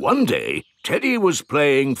 Ooh. One day, Teddy was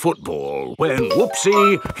playing football when,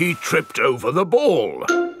 whoopsie, he tripped over the ball.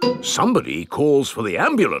 Somebody calls for the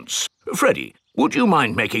ambulance. Freddie, would you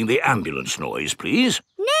mind making the ambulance noise, please?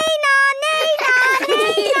 Nina,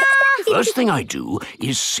 Nina, Nina. First thing I do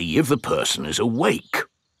is see if the person is awake.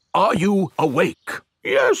 Are you awake?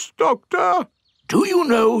 Yes, Doctor. Do you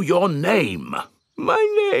know your name? My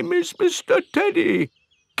name is Mr. Teddy.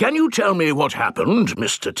 Can you tell me what happened,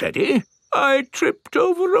 Mr. Teddy? I tripped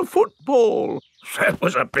over a football. That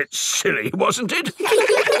was a bit silly, wasn't it?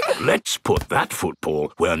 Let's put that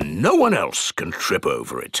football where no one else can trip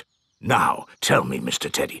over it. Now, tell me,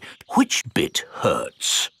 Mr. Teddy, which bit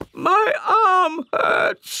hurts? My arm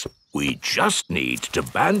hurts. We just need to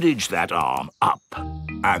bandage that arm up.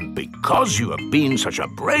 And because you have been such a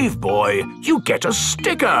brave boy, you get a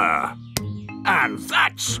sticker. And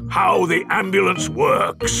that's how the ambulance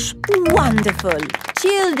works. Wonderful.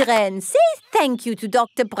 Children, say thank you to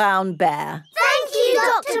Dr. Brown Bear. Thank you,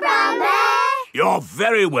 Dr. Brown Bear. You're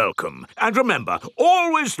very welcome. And remember,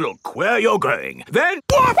 always look where you're going. Then,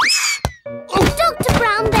 whoops! Dr.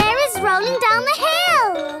 Brown Bear is rolling down the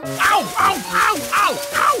hill. Ow, ow, ow, ow,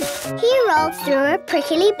 ow! He rolled through a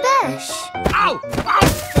prickly bush. Ow, ow!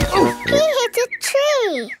 He hit a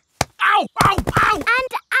tree. Ow, ow, ow!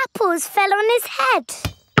 And apples fell on his head.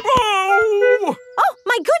 Oh! Oh,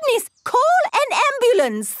 my goodness! Call an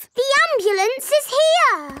ambulance! The ambulance is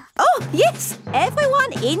here! Oh, yes!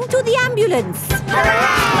 Everyone into the ambulance!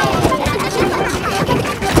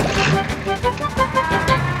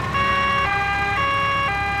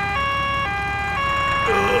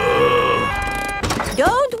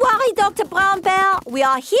 Don't worry, Dr. Brown Bear. We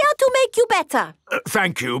are here to make you better.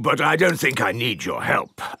 Thank you, but I don't think I need your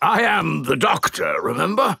help. I am the doctor,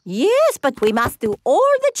 remember? Yes, but we must do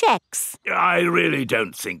all the checks. I really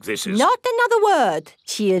don't think this is... Not another word.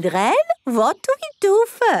 Children, what do we do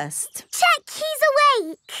first? Check he's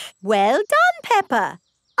awake. Well done, Peppa.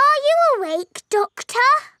 Are you awake, Doctor?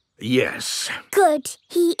 Yes. Good.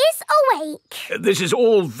 He is awake. This is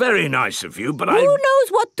all very nice of you, but Who knows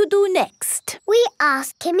what to do next? We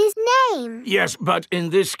ask him his name. Yes, but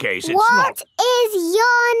in this case it's What is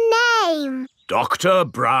your name? Dr.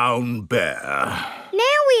 Brown Bear.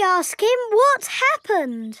 Now we ask him what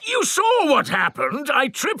happened. You saw what happened. I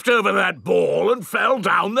tripped over that ball and fell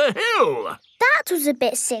down the hill. That was a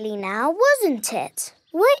bit silly now, wasn't it?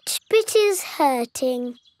 Which bit is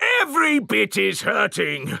hurting? Every bit is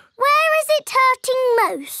hurting. Where it hurting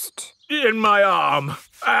most? In my arm,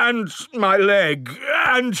 and my leg,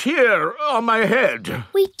 and here on my head.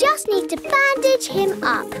 We just need to bandage him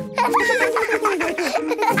up.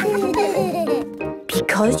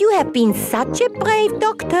 Because you have been such a brave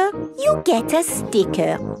doctor, you get a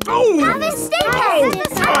sticker. Have a sticker!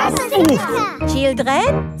 Have a sticker!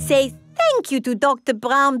 Children, say thank you to Dr.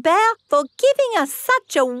 Brown Bear for giving us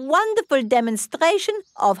such a wonderful demonstration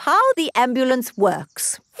of how the ambulance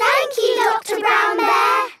works. Thank you, Dr. Brown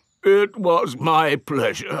Bear. It was my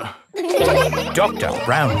pleasure. Dr.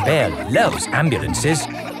 Brown Bear loves ambulances.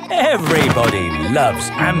 Everybody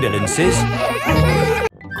loves ambulances.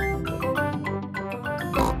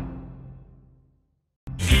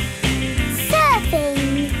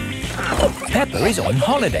 Surfing. Peppa is on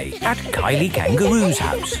holiday at Kylie Kangaroo's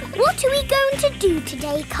house. What are we going to do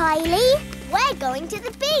today, Kylie? We're going to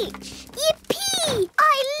the beach. Yippee!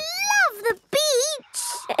 I love the beach!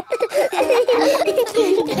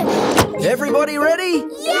 Everybody ready?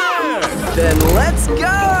 Yeah! Then let's go!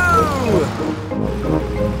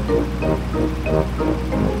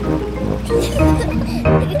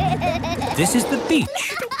 This is the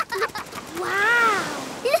beach. Wow!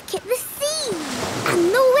 Look at the sea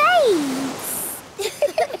and the waves.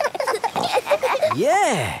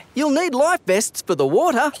 Yeah, you'll need life vests for the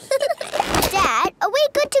water. Dad, are we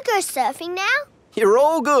good to go surfing now? You're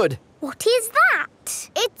all good. What is that?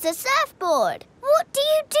 It's a surfboard. What do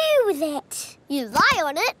you do with it? You lie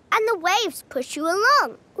on it and the waves push you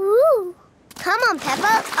along. Ooh. Come on,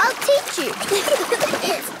 Peppa, I'll teach you.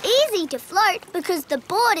 It's easy to float because the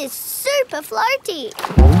board is super floaty.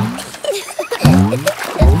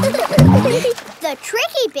 The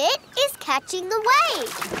tricky bit is catching the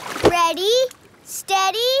wave. Ready,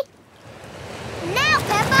 steady, now,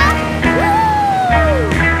 Peppa! Woo!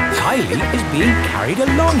 Kylie is being carried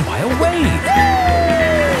along by a wave.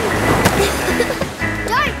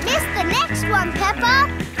 Don't miss the next one, Peppa.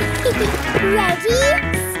 Ready,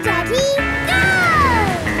 steady, go!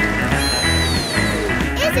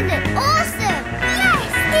 Isn't it awesome?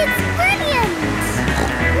 Yes, it's brilliant!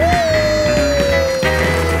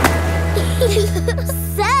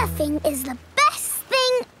 Surfing is the best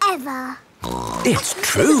thing ever. It's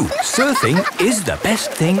true. Surfing is the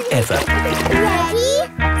best thing ever. Ready,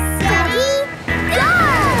 steady, go!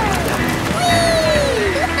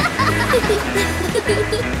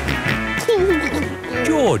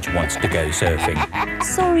 George wants to go surfing.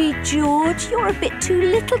 Sorry, George, you're a bit too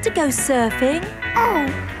little to go surfing. Oh,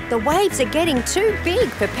 the waves are getting too big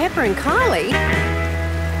for Peppa and Kylie.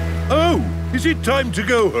 Oh, is it time to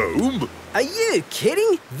go home? Are you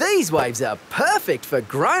kidding? These waves are perfect for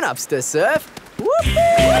grown-ups to surf.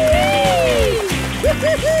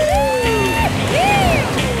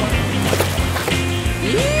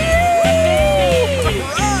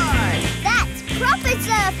 That's proper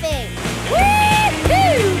surfing!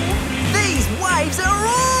 These waves are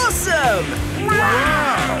awesome!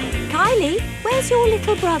 Wow! Kylie, where's your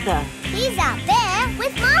little brother? He's out there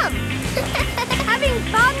with Mum. Having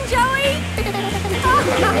fun, Joey?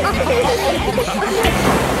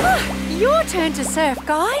 Your turn to surf,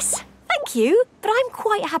 guys. Thank you, but I'm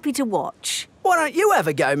quite happy to watch. Why don't you have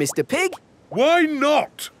a go, Mr. Pig? Why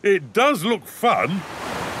not? It does look fun.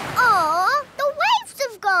 Aw, the waves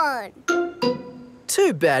have gone.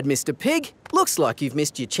 Too bad, Mr. Pig. Looks like you've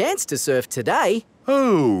missed your chance to surf today.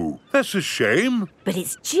 Oh, that's a shame. But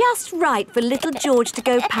it's just right for little George to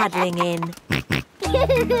go paddling in.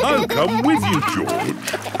 I'll come with you, George.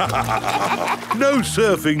 No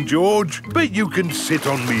surfing, George, but you can sit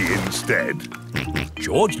on me instead.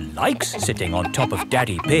 George likes sitting on top of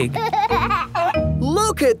Daddy Pig.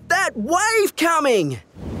 Look at that wave coming!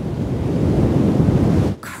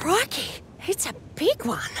 Crikey, it's a big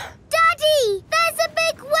one. Daddy, there's a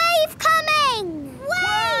big wave coming!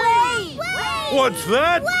 Wave! What's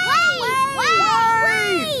that? Wave!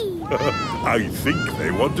 I think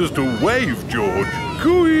they want us to wave, George.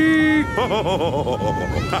 Cooey!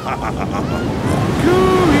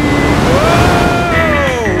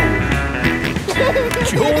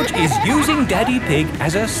 George is using Daddy Pig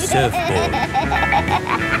as a surfboard.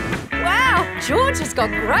 Wow, George has got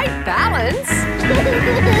great balance.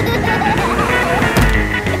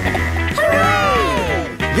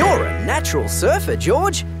 Hooray! You're a natural surfer,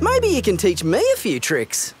 George. Maybe you can teach me a few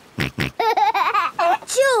tricks.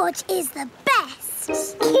 George is the best.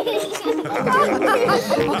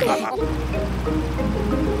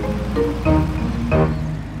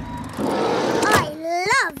 I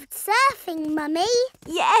loved surfing, Mummy.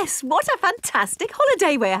 Yes, what a fantastic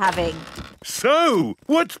holiday we're having. So,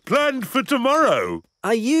 what's planned for tomorrow?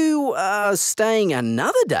 Are you, staying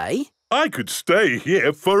another day? I could stay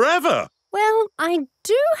here forever. Well, I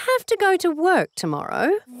do have to go to work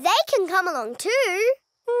tomorrow. They can come along too.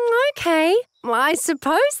 OK. Well, I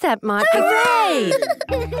suppose that might be... Hooray!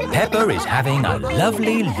 Peppa is having a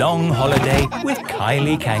lovely long holiday with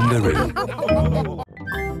Kylie Kangaroo.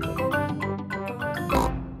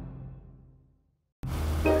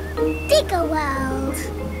 Digger World.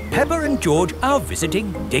 Peppa and George are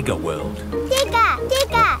visiting Digger World. Digger,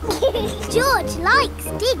 digger. George likes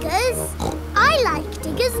diggers. I like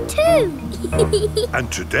diggers too.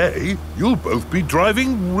 And today, you'll both be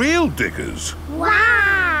driving real diggers.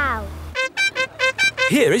 Wow!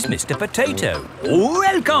 Here is Mr. Potato.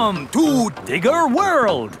 Welcome to Digger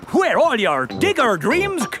World, where all your digger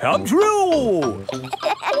dreams come true.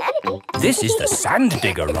 This is the Sand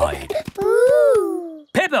Digger ride. Ooh.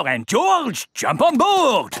 Peppa and George, jump on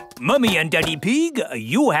board. Mummy and Daddy Pig,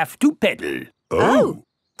 you have to pedal. Oh.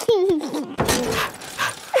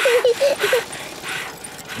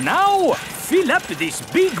 Now, fill up this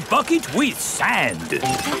big bucket with sand. This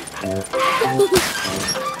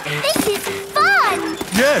is fun!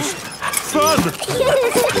 Yes, fun!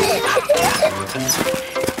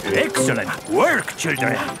 Excellent work,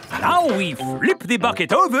 children. Now we flip the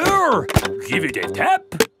bucket over, give it a tap,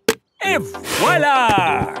 and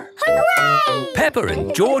voila! Hooray! Peppa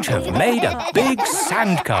and George have made a big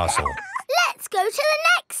sandcastle. Let's go to the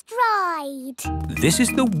next ride. This is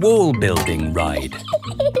the wall building ride.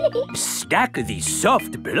 Stack the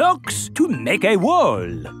soft blocks to make a wall.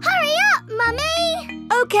 Hurry up, Mummy!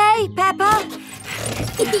 OK, Peppa.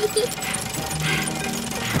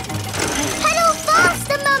 Pedal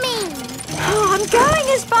faster, Mummy! Oh, I'm going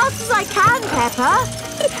as fast as I can, Peppa.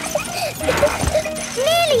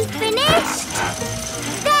 Nearly finished.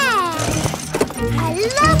 There! A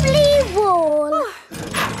lovely wall.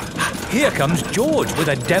 Here comes George with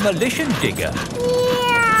a demolition digger.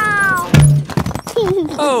 Meow.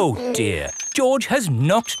 Oh dear, George has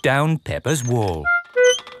knocked down Peppa's wall.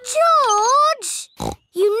 George!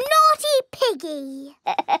 You naughty piggy!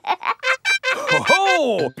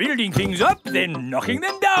 Ho-ho! Building things up, then knocking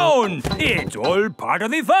them down. It's all part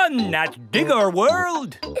of the fun at Digger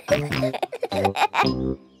World.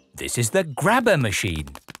 This is the grabber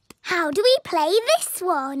machine. How do we play this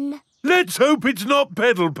one? Let's hope it's not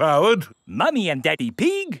pedal-powered. Mummy and Daddy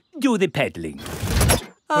Pig do the peddling.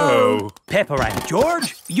 Oh. Peppa and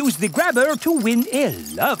George use the grabber to win a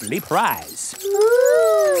lovely prize.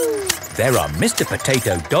 Ooh. There are Mr.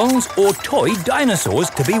 Potato dolls or toy dinosaurs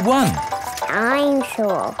to be won.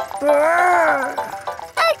 Dinosaur.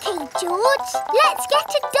 OK, George, let's get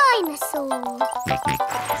a dinosaur.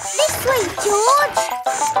 This way, George.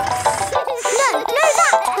 No,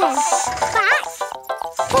 that way. Back,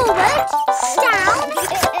 forward, down.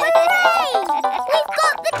 Hooray! We've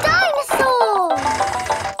got the dinosaur.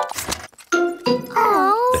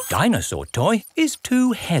 Oh. The dinosaur toy is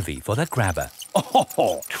too heavy for the grabber.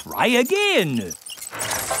 Oh, try again.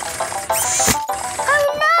 Oh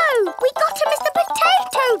no! We got a Mr.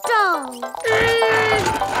 Potato doll!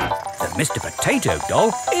 The Mr. Potato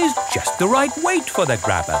doll is just the right weight for the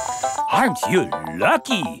grabber. Aren't you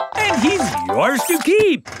lucky? And he's yours to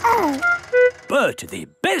keep. Oh. But the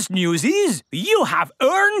best news is you have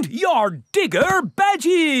earned your digger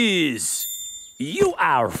badges. You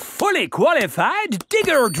are fully qualified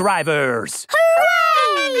digger drivers.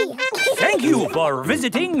 Hooray! Thank you for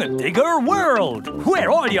visiting Digger World, where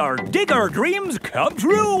all your digger dreams come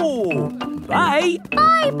true. Bye.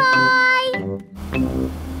 Bye-bye.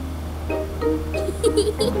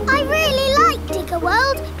 I really like Digger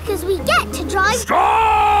World because we get to drive...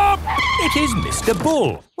 Stop! It is Mr.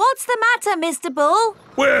 Bull. What's the matter, Mr. Bull?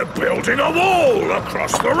 We're building a wall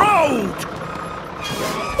across the road.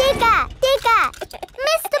 Digger, digger.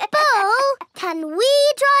 Mr. Bull, can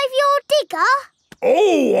we drive your digger?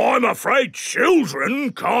 Oh, I'm afraid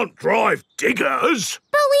children can't drive diggers.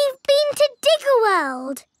 But we've been to Digger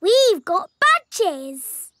World. We've got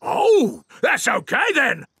badges. Oh, that's OK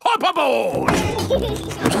then. Hop aboard.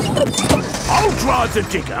 I'll drive the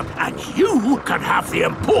digger and you can have the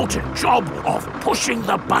important job of pushing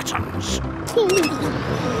the buttons.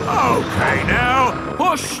 OK now,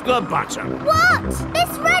 push the button. What?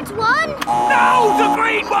 This red one? No, the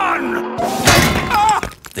green one! Ah!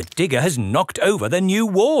 The digger has knocked over the new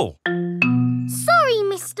wall. Sorry,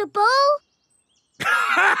 Mr. Bull.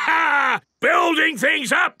 Building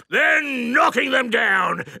things up, then knocking them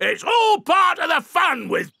down. It's all part of the fun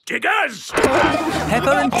with diggers.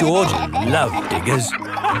 Peppa and George love diggers.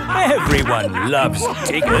 Everyone loves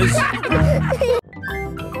diggers.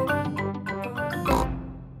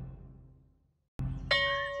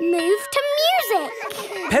 Move to music.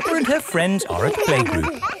 Peppa and her friends are at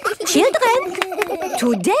playgroup. Children,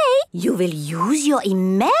 Today, you will use your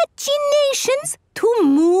imaginations to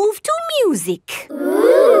move to music.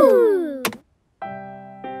 Ooh!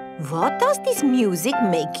 What does this music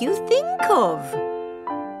make you think of?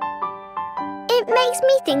 It makes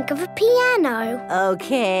me think of a piano.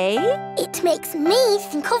 Okay. It makes me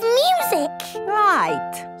think of music.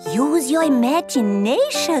 Right. Use your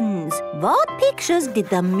imaginations. What pictures did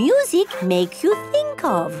the music make you think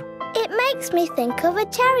of? It makes me think of a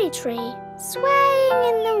cherry tree swaying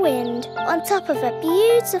in the wind on top of a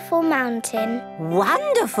beautiful mountain.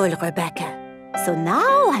 Wonderful, Rebecca. So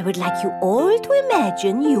now I would like you all to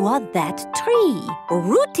imagine you are that tree,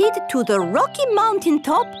 rooted to the rocky mountain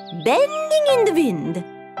top, bending in the wind.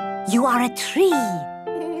 You are a tree.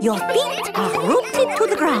 Your feet are rooted to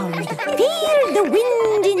the ground. Feel the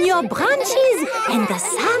wind in your branches and the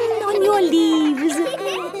sun on your leaves.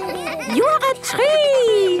 You are a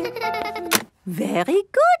tree. Very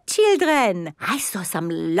good, children. I saw some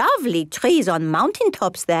lovely trees on mountain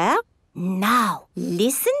tops there. Now,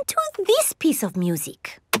 listen to this piece of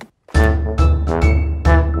music.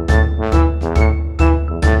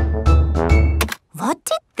 What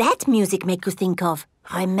did that music make you think of?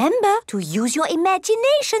 Remember to use your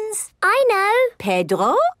imaginations. I know.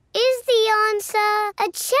 Pedro? Is the answer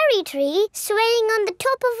a cherry tree swaying on the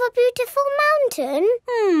top of a beautiful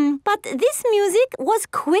mountain? But this music was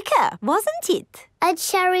quicker, wasn't it? A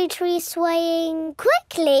cherry tree swaying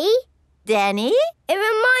quickly? Danny? It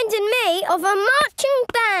reminded me of a marching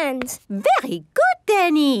band. Very good,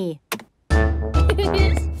 Danny.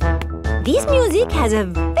 This music has a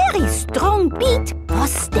very strong beat for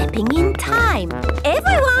stepping in time.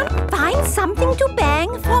 Everyone find something to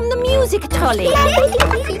bang from the music trolley.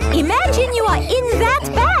 Imagine you are in that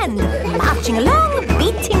band, marching along,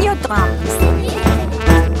 beating your drums.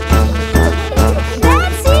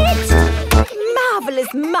 That's it!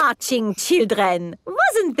 Marvelous marching, children.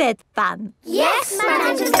 Wasn't that fun? Yes,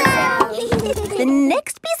 Madame Giselle. The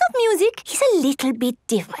next piece of music is a little bit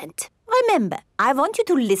different. Remember, I want you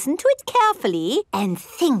to listen to it carefully and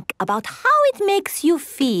think about how it makes you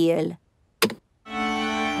feel.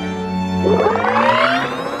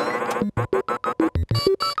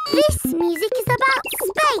 This music is about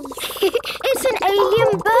space. It's an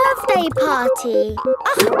alien birthday party.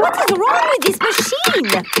 What is wrong with this machine?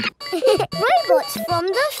 Robots from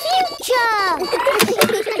the future.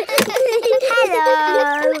 Hello,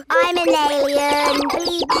 I'm an alien.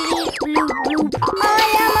 Bleep, bleep, bloop, bloop. I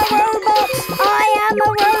am a robot. I am a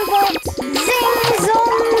robot. Zing,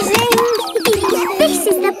 zong, zing. This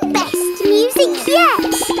is the best music yet.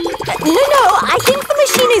 No, I think the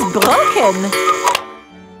machine is broken.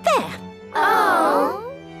 There.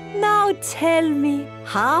 Oh. Now tell me,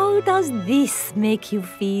 how does this make you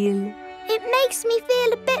feel? It makes me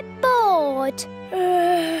feel a bit bored.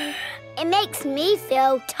 It makes me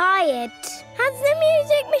feel tired. Has the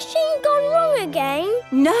music machine gone wrong again?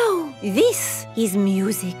 No, this is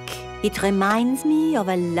music. It reminds me of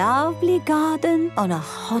a lovely garden on a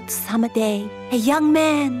hot summer day. A young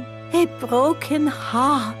man, a broken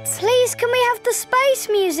heart. Please, can we have the space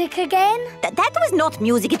music again? That was not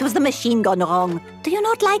music, it was the machine gone wrong. Do you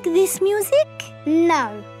not like this music?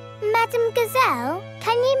 No. Madame Gazelle,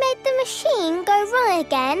 can you make the machine go wrong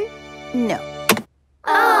again? No.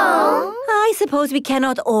 Oh. I suppose we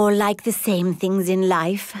cannot all like the same things in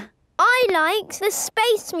life. I liked the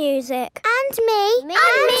space music. And me. And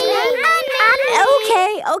me.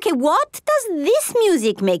 Okay, what does this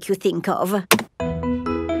music make you think of?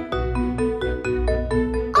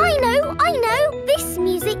 I know. This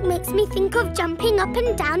music makes me think of jumping up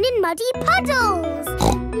and down in muddy puddles.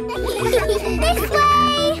 This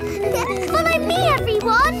way. Follow me,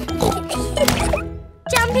 everyone.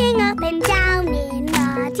 Jumping up and down in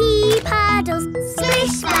muddy puddles.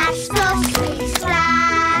 Splish, splash, slosh, splish,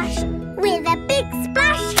 splash. With a big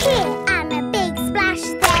splash here and a big splash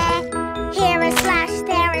there. Here a splash,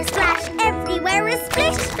 there a splash, everywhere a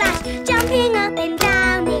splish, splash. Jumping up and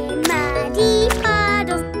down in muddy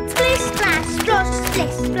puddles. Splish, splash, splosh,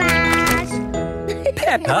 splish, splash.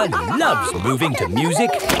 Peppa loves moving to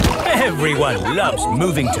music. Everyone loves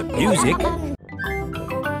moving to music.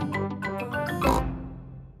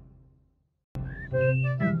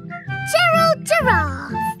 Gerald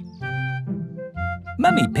Giraffe.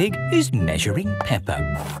 Mummy Pig is measuring Peppa.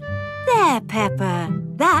 There, Peppa.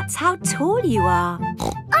 That's how tall you are.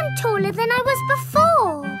 I'm taller than I was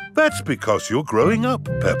before. That's because you're growing up,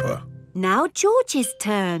 Peppa. Now George's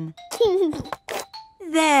turn.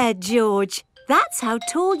 There, George. That's how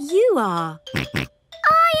tall you are.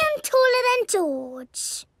 I am taller than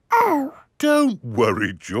George. Oh. Don't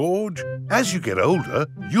worry, George. As you get older,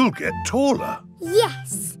 you'll get taller.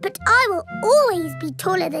 Yes, but I will always be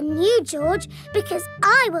taller than you, George, because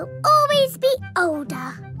I will always be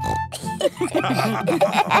older.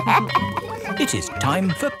 It is time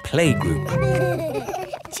for playgroup.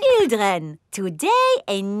 Children, today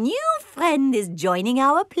a new friend is joining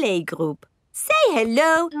our playgroup. Say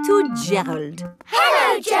hello to Gerald.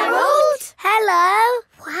 Hello, Gerald. Hello.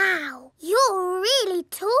 Wow, you're really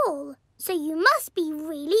tall, so you must be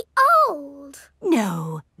really old.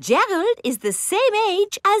 No, Gerald is the same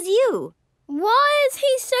age as you. Why is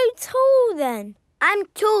he so tall then? I'm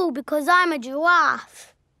tall because I'm a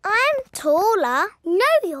giraffe. I'm taller. No,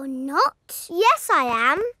 you're not. Yes, I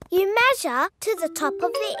am. You measure to the top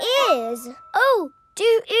of the ears. Oh,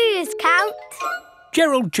 do ears count?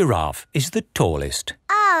 Gerald Giraffe is the tallest.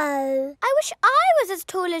 Oh, I wish I was as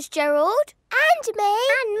tall as Gerald. And me.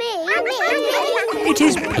 And me. And me. It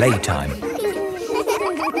is playtime.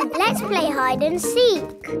 Let's play hide and seek.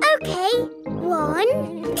 OK.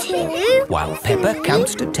 1, 2... While Peppa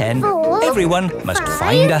counts to 10, 4, everyone must 5,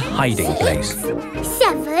 find a hiding 6, place.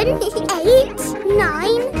 7, 8,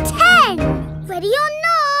 9, 10. Ready or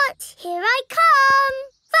not, here I come.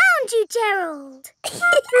 Found you, Gerald.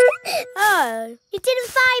 Oh, you didn't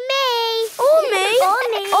find me. Or me. Or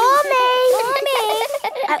me. Or me. Or me.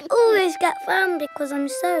 I always get found because I'm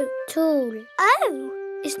so tall. Oh,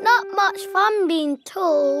 it's not much fun being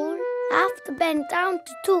tall. I have to bend down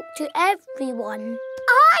to talk to everyone.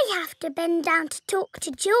 I have to bend down to talk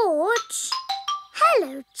to George.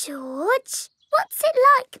 Hello, George. What's it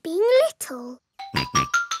like being little?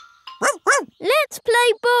 Let's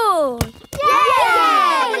play ball.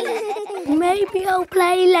 Yay! Maybe I'll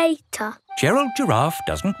play later. Gerald Giraffe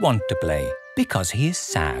doesn't want to play because he is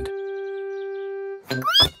sad.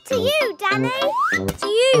 To you, Danny. To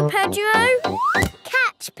you, Pedro.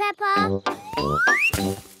 Catch, Peppa.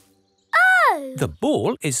 Oh! The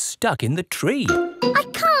ball is stuck in the tree. I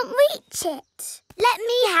can't reach it. Let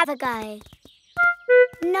me have a go.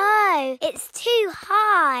 No, it's too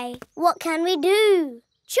high. What can we do?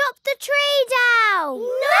 Chop the tree down!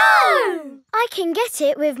 No! I can get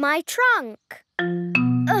it with my trunk.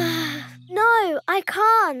 No, I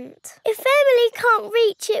can't. If Emily can't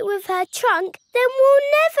reach it with her trunk, then we'll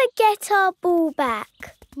never get our ball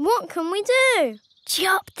back. What can we do?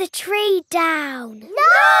 Chop the tree down.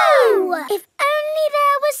 No! If only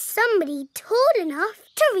there was somebody tall enough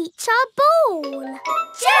to reach our ball.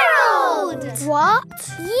 Gerald! What?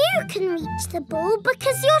 You can reach the ball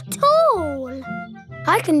because you're tall.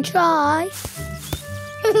 I can try.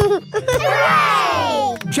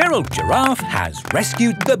 Hooray! Gerald Giraffe has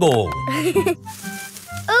rescued the ball.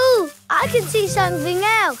 Oh, I can see something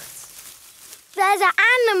else. There's an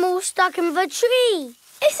animal stuck in the tree.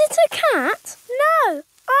 Is it a cat? No,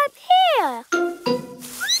 up here.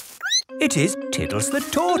 It is Tiddles the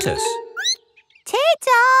tortoise.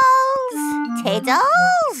 Tiddles!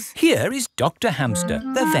 Tiddles! Here is Dr. Hamster,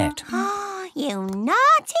 the vet. Oh, you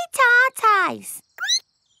naughty tortoise.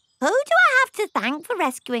 Who do I have to thank for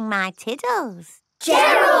rescuing my Tiddles?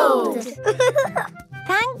 Gerald!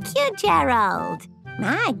 Thank you, Gerald.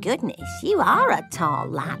 My goodness, you are a tall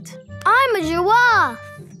lad. I'm a giraffe.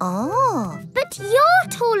 Oh. But you're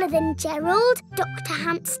taller than Gerald, Dr.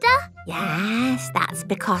 Hamster. Yes, that's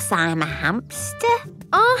because I'm a hamster.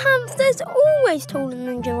 Are hamsters always taller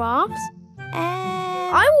than giraffes?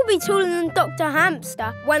 I will be taller than Dr.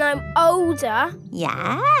 Hamster when I'm older.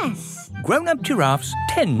 Yes. Grown-up giraffes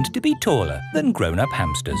tend to be taller than grown-up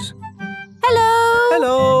hamsters. Hello.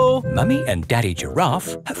 Hello. Mummy and Daddy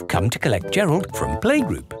Giraffe have come to collect Gerald from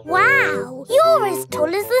playgroup. Wow, you're as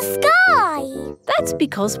tall as the sky. That's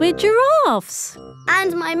because we're giraffes.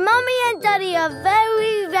 And my mummy and daddy are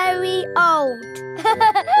very, very old.